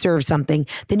world, you observe something,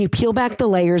 then you peel back the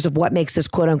layers of what makes us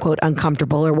quote unquote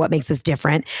uncomfortable or what makes us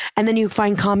different. And then you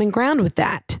find common ground with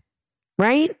that,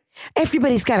 right?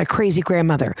 Everybody's got a crazy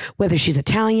grandmother, whether she's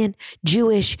Italian,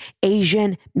 Jewish,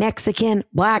 Asian, Mexican,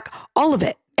 Black, all of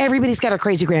it. Everybody's got a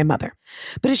crazy grandmother.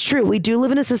 But it's true. We do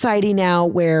live in a society now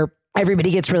where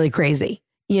everybody gets really crazy.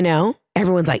 You know,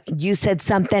 everyone's like, you said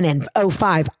something in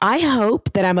 05. I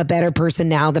hope that I'm a better person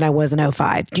now than I was in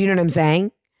 05. Do you know what I'm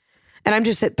saying? And I'm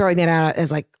just throwing that out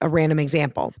as like a random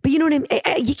example. But you know what I mean?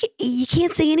 You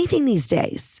can't say anything these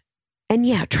days. And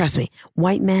yeah, trust me,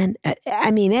 white men,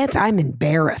 I'm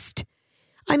embarrassed.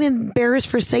 I'm embarrassed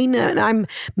for saying it. And I'm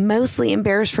mostly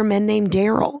embarrassed for men named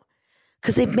Daryl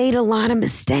because they've made a lot of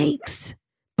mistakes.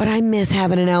 But I miss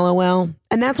having an LOL.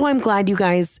 And that's why I'm glad you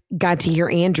guys got to hear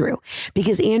Andrew,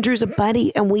 because Andrew's a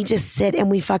buddy and we just sit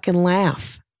and we fucking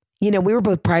laugh. You know, we were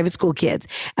both private school kids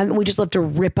and we just love to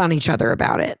rip on each other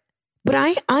about it. But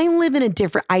I really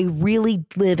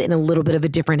live in a little bit of a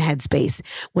different headspace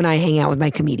when I hang out with my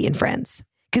comedian friends.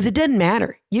 Because it doesn't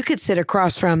matter. You could sit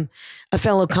across from a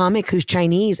fellow comic who's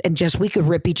Chinese and we could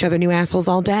rip each other new assholes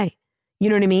all day. You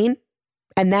know what I mean?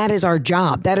 And that is our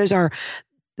job. That is our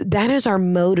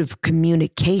mode of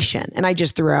communication. And I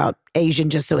just threw out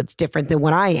Asian just so it's different than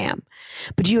what I am.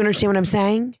 But do you understand what I'm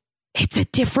saying? It's a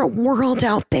different world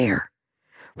out there.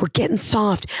 We're getting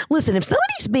soft. Listen, if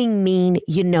somebody's being mean,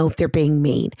 you know if they're being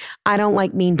mean. I don't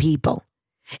like mean people.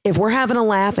 If we're having a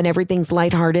laugh and everything's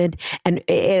lighthearted and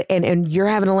you're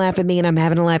having a laugh at me and I'm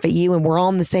having a laugh at you and we're all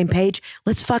on the same page,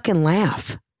 let's fucking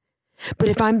laugh. But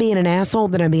if I'm being an asshole,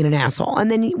 then I'm being an asshole.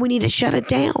 And then we need to shut it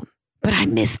down. But I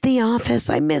miss The Office.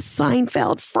 I miss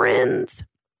Seinfeld, Friends.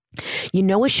 You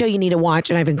know a show you need to watch,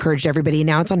 and I've encouraged everybody, and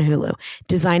now it's on Hulu,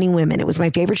 Designing Women. It was my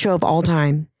favorite show of all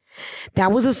time.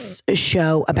 That was a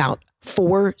show about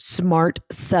 4 smart,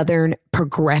 Southern,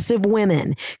 progressive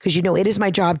women. Because, you know, it is my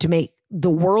job to make the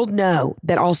world know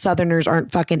that all Southerners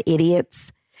aren't fucking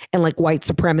idiots and like white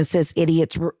supremacist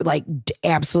idiots, like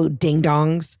absolute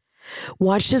ding-dongs.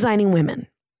 Watch Designing Women.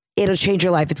 It'll change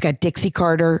your life. It's got Dixie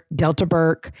Carter, Delta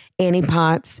Burke, Annie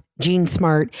Potts, Jean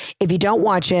Smart. If you don't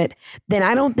watch it, then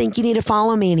I don't think you need to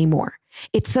follow me anymore.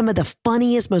 It's some of the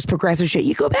funniest, most progressive shit.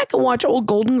 You go back and watch old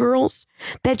Golden Girls.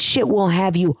 That shit will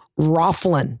have you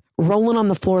rolling on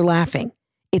the floor laughing.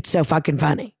 It's so fucking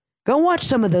funny. Go watch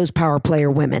some of those power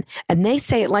player women and they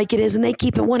say it like it is and they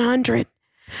keep it 100.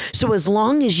 So as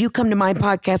long as you come to my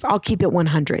podcast, I'll keep it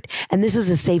 100. And this is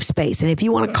a safe space. And if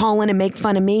you want to call in and make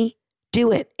fun of me,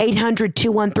 do it.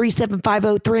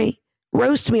 800-213-7503.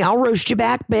 Roast me. I'll roast you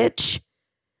back, bitch.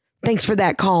 Thanks for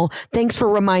that call. Thanks for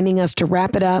reminding us to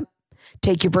wrap it up.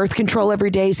 Take your birth control every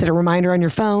day. Set a reminder on your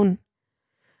phone.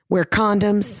 Wear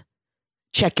condoms.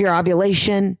 Check your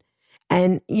ovulation.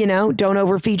 And, you know, don't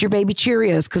overfeed your baby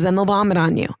Cheerios because then they'll vomit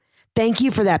on you. Thank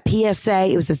you for that PSA.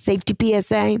 It was a safety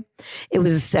PSA. It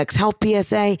was a sex health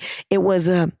PSA. It was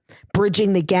a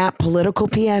bridging the gap political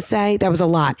PSA. That was a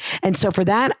lot. And so for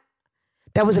that,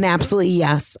 that was an absolute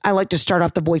yes. I like to start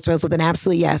off the voicemails with an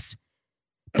absolute yes.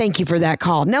 Thank you for that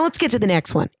call. Now let's get to the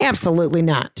next one. Absolutely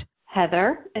not.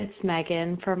 Heather, it's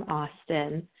Megan from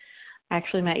Austin. I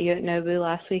actually met you at Nobu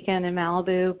last weekend in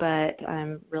Malibu, but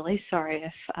I'm really sorry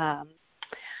if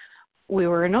we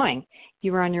were annoying.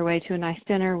 You were on your way to a nice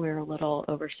dinner. We were a little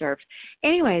overserved.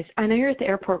 Anyways, I know you're at the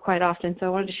airport quite often, so I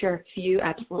wanted to share a few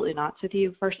absolutely nots with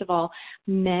you. First of all,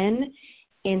 men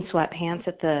in sweatpants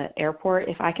at the airport,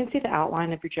 if I can see the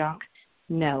outline of your junk,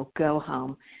 no, go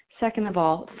home. Second of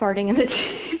all, farting in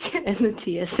the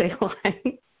TSA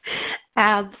line.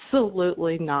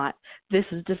 Absolutely not. This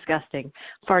is disgusting.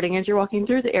 Farting as you're walking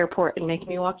through the airport and making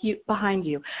me walk behind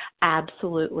you.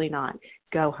 Absolutely not.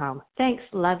 Go home. Thanks.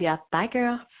 Love ya. Bye,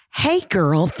 girl. Hey,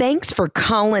 girl. Thanks for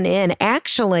calling in.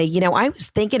 Actually, you know, I was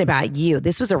thinking about you.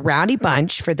 This was a rowdy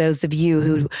bunch for those of you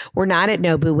who were not at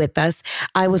Nobu with us.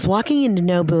 I was walking into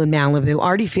Nobu in Malibu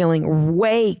already feeling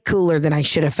way cooler than I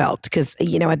should have felt because,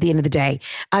 you know, at the end of the day,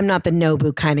 I'm not the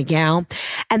Nobu kind of gal.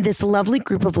 And this lovely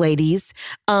group of ladies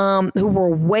who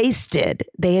were wasted,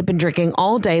 they had been drinking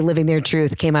all day, living their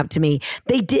truth, came up to me.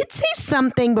 They did say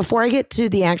something before I get to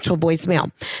the actual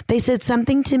voicemail. They said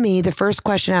something to me. The first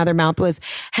question out of their mouth was,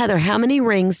 Heather, how many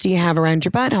rings do you have around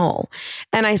your butthole?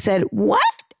 And I said, what?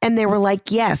 And they were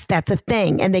like, yes, that's a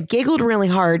thing. And they giggled really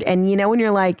hard. And you know, when you're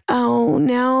like, oh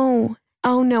no,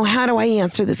 oh no, how do I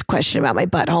answer this question about my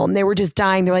butthole? And they were just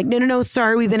dying. They're like, no,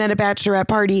 sorry. We've been at a bachelorette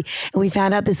party and we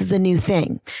found out this is a new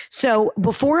thing. So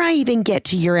before I even get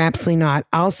to your absolutely not,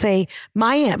 I'll say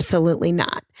my absolutely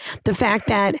not. The fact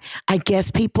that I guess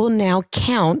people now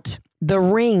count the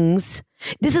rings.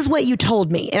 This is what you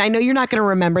told me. And I know you're not going to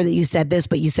remember that you said this,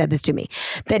 but you said this to me,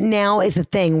 that now is a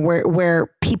thing where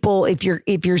people, if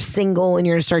you're single and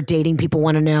you're going to start dating, people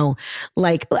want to know,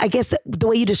 like, I guess the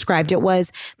way you described it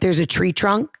was there's a tree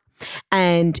trunk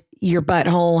and your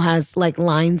butthole has like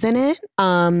lines in it,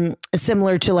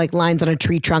 similar to like lines on a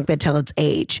tree trunk that tell its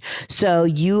age. So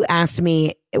you asked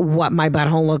me what my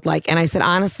butthole looked like. And I said,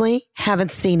 honestly,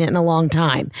 haven't seen it in a long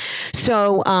time.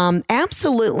 So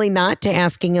absolutely not to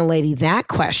asking a lady that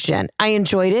question. I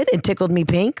enjoyed it. It tickled me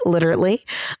pink, literally.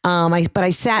 But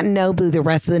I sat in Nobu the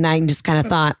rest of the night and just kind of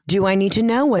thought, do I need to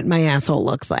know what my asshole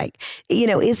looks like? You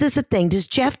know, is this a thing? Does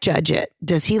Jeff judge it?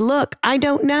 Does he look? I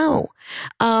don't know.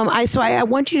 So I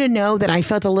want you to know that I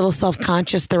felt a little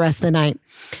self-conscious the rest of the night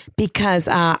because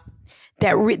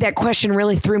that question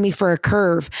really threw me for a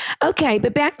curve. Okay,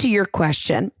 but back to your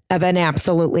question of an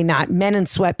absolutely not. Men in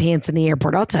sweatpants in the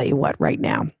airport. I'll tell you what right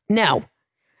now. No,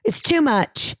 it's too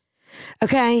much.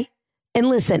 Okay? And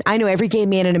listen, I know every gay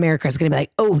man in America is going to be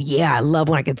like, oh yeah, I love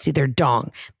when I can see their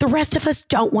dong. The rest of us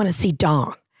don't want to see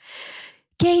dong.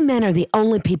 Gay men are the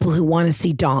only people who want to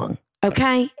see dong.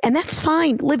 Okay? And that's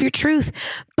fine. Live your truth.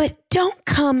 But don't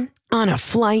come on a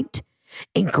flight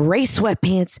in gray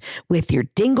sweatpants with your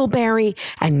dingleberry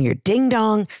and your ding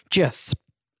dong just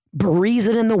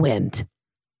breezing in the wind.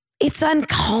 It's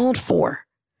uncalled for.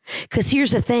 Because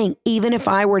here's the thing, even if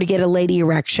I were to get a lady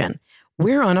erection,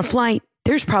 we're on a flight.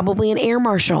 There's probably an air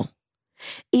marshal.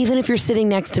 Even if you're sitting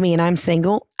next to me and I'm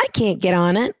single, I can't get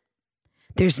on it.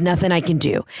 There's nothing I can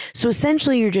do. So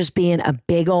essentially, you're just being a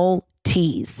big old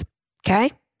tease.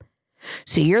 Okay?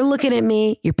 So you're looking at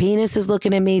me, your penis is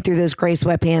looking at me through those gray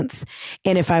sweatpants.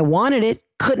 And if I wanted it,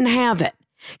 couldn't have it.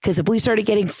 Because if we started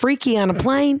getting freaky on a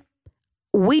plane,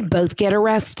 we'd both get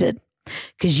arrested.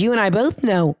 Because you and I both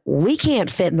know we can't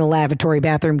fit in the lavatory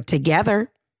bathroom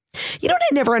together. You know what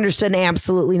I never understood?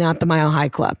 Absolutely not the Mile High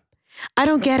Club. I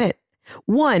don't get it.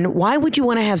 One, why would you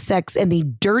want to have sex in the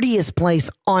dirtiest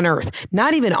place on earth?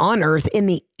 Not even on earth, in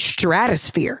the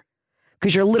stratosphere.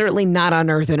 Because you're literally not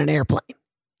on earth in an airplane.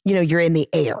 You know, you're in the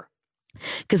air.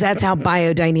 Because that's how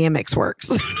biodynamics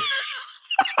works.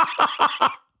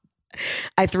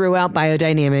 I threw out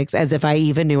biodynamics as if I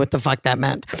even knew what the fuck that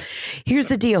meant. Here's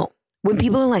the deal. When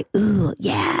people are like, ooh,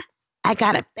 yeah, I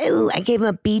gave him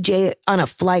a BJ on a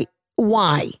flight.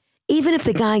 Why? Even if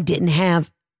the guy didn't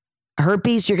have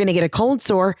herpes, you're going to get a cold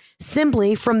sore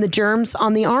simply from the germs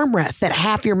on the armrest that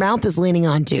half your mouth is leaning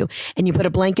onto. And you put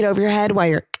a blanket over your head while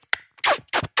you're...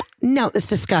 No, it's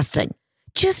disgusting.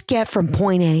 Just get from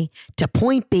point A to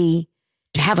point B,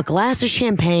 to have a glass of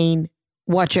champagne,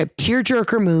 watch a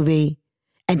tearjerker movie,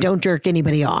 and don't jerk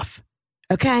anybody off.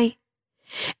 Okay?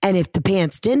 And if the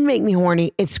pants didn't make me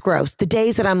horny, it's gross. The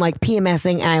days that I'm like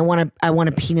PMSing and I want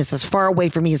a penis as far away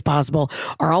from me as possible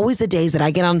are always the days that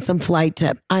I get on some flight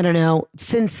to, I don't know,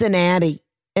 Cincinnati.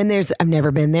 And I've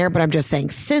never been there, but I'm just saying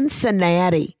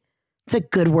Cincinnati. It's a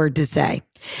good word to say.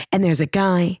 And there's a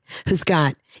guy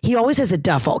he always has a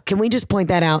duffel. Can we just point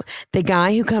that out? The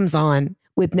guy who comes on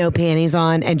with no panties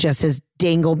on and just his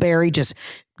dingleberry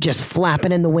just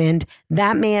flapping in the wind,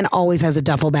 that man always has a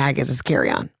duffel bag as his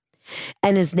carry-on.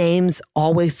 And his name's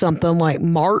always something like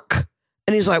Mark.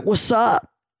 And he's like, what's up?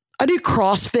 I do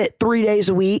CrossFit 3 days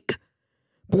a week.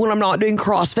 But when I'm not doing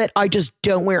CrossFit, I just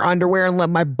don't wear underwear and let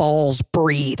my balls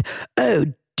breathe. Oh,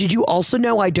 did you also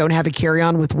know I don't have a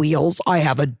carry-on with wheels? I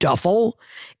have a duffel.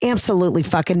 Absolutely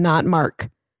fucking not, Mark.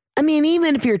 I mean,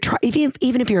 even if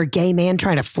you're a gay man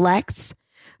trying to flex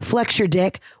your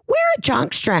dick, wear a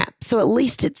jock strap. So at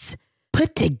least it's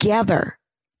put together.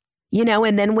 You know,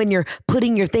 and then when you're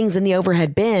putting your things in the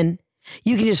overhead bin,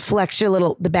 you can just flex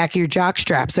the back of your jock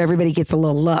strap so everybody gets a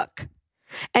little look.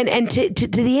 And to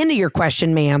the end of your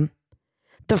question, ma'am,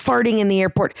 the farting in the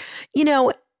airport, you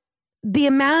know, the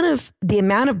amount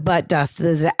of butt dust that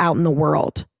is out in the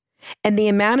world and the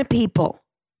amount of people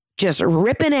just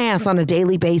ripping ass on a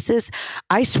daily basis.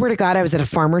 I swear to God, I was at a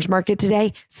farmer's market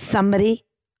today. Somebody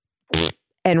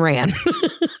and ran.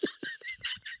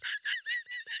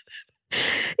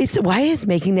 Why is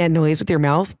making that noise with your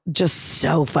mouth just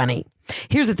so funny?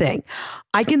 Here's the thing.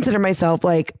 I consider myself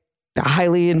like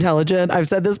highly intelligent. I've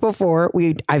said this before.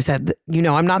 I've said, you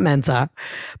know, I'm not Mensa,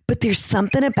 but there's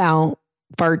something about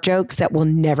fart jokes that will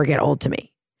never get old to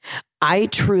me. I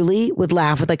truly would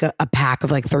laugh with like a pack of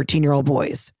like 13-year-old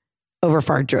boys over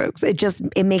fart jokes.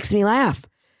 It makes me laugh.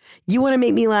 You want to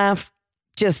make me laugh?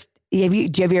 Just Have you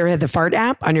ever had the Fart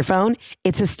app on your phone?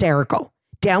 It's hysterical.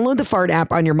 Download the Fart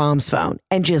app on your mom's phone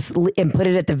and put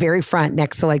it at the very front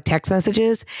next to like text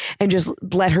messages and just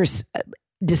let her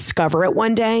discover it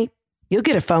one day. You'll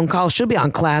get a phone call. She'll be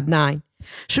on cloud 9.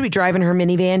 She'll be driving her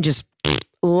minivan, just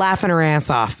laughing her ass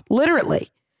off. Literally.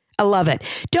 I love it.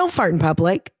 Don't fart in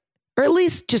public, or at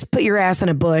least just put your ass in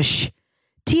a bush.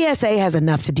 TSA has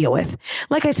enough to deal with.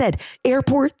 Like I said,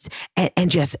 airports and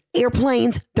just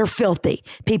airplanes, they're filthy.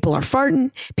 People are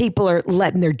farting. People are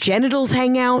letting their genitals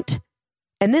hang out.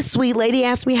 And this sweet lady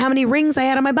asked me how many rings I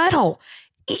had on my butthole.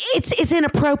 It's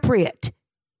inappropriate.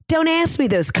 Don't ask me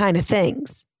those kind of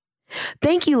things.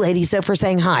 Thank you, ladies, so for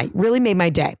saying hi. Really made my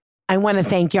day. I want to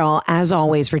thank y'all, as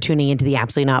always, for tuning into the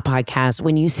Absolutely Not podcast.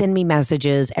 When you send me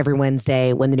messages every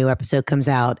Wednesday when the new episode comes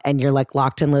out and you're like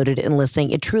locked and loaded and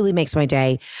listening, it truly makes my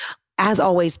day. As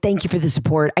always, thank you for the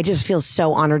support. I just feel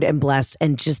so honored and blessed.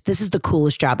 And just, this is the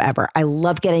coolest job ever. I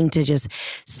love getting to just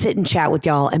sit and chat with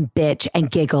y'all and bitch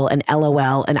and giggle and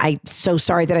LOL. And I'm so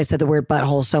sorry that I said the word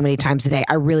butthole so many times today.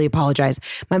 I really apologize.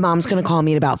 My mom's going to call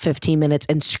me in about 15 minutes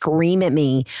and scream at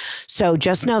me. So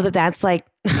just know that that's like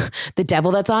the devil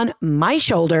that's on my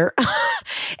shoulder.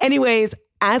 Anyways,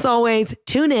 as always,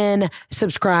 tune in,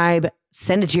 subscribe,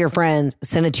 send it to your friends,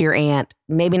 send it to your aunt.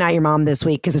 Maybe not your mom this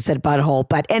week because it said butthole.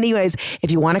 But anyways,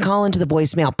 if you want to call into the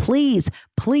voicemail, please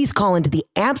call into the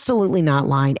Absolutely Not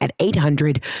line at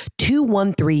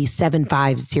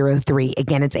 800-213-7503.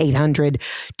 Again, it's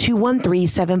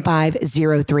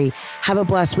 800-213-7503. Have a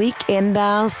blessed week, and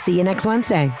I'll see you next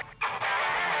Wednesday.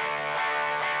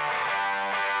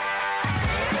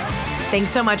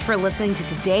 Thanks so much for listening to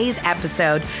today's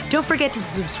episode. Don't forget to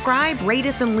subscribe, rate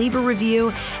us, and leave a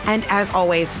review. And as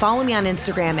always, follow me on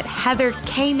Instagram at Heather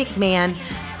K. McMahon.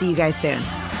 See you guys soon.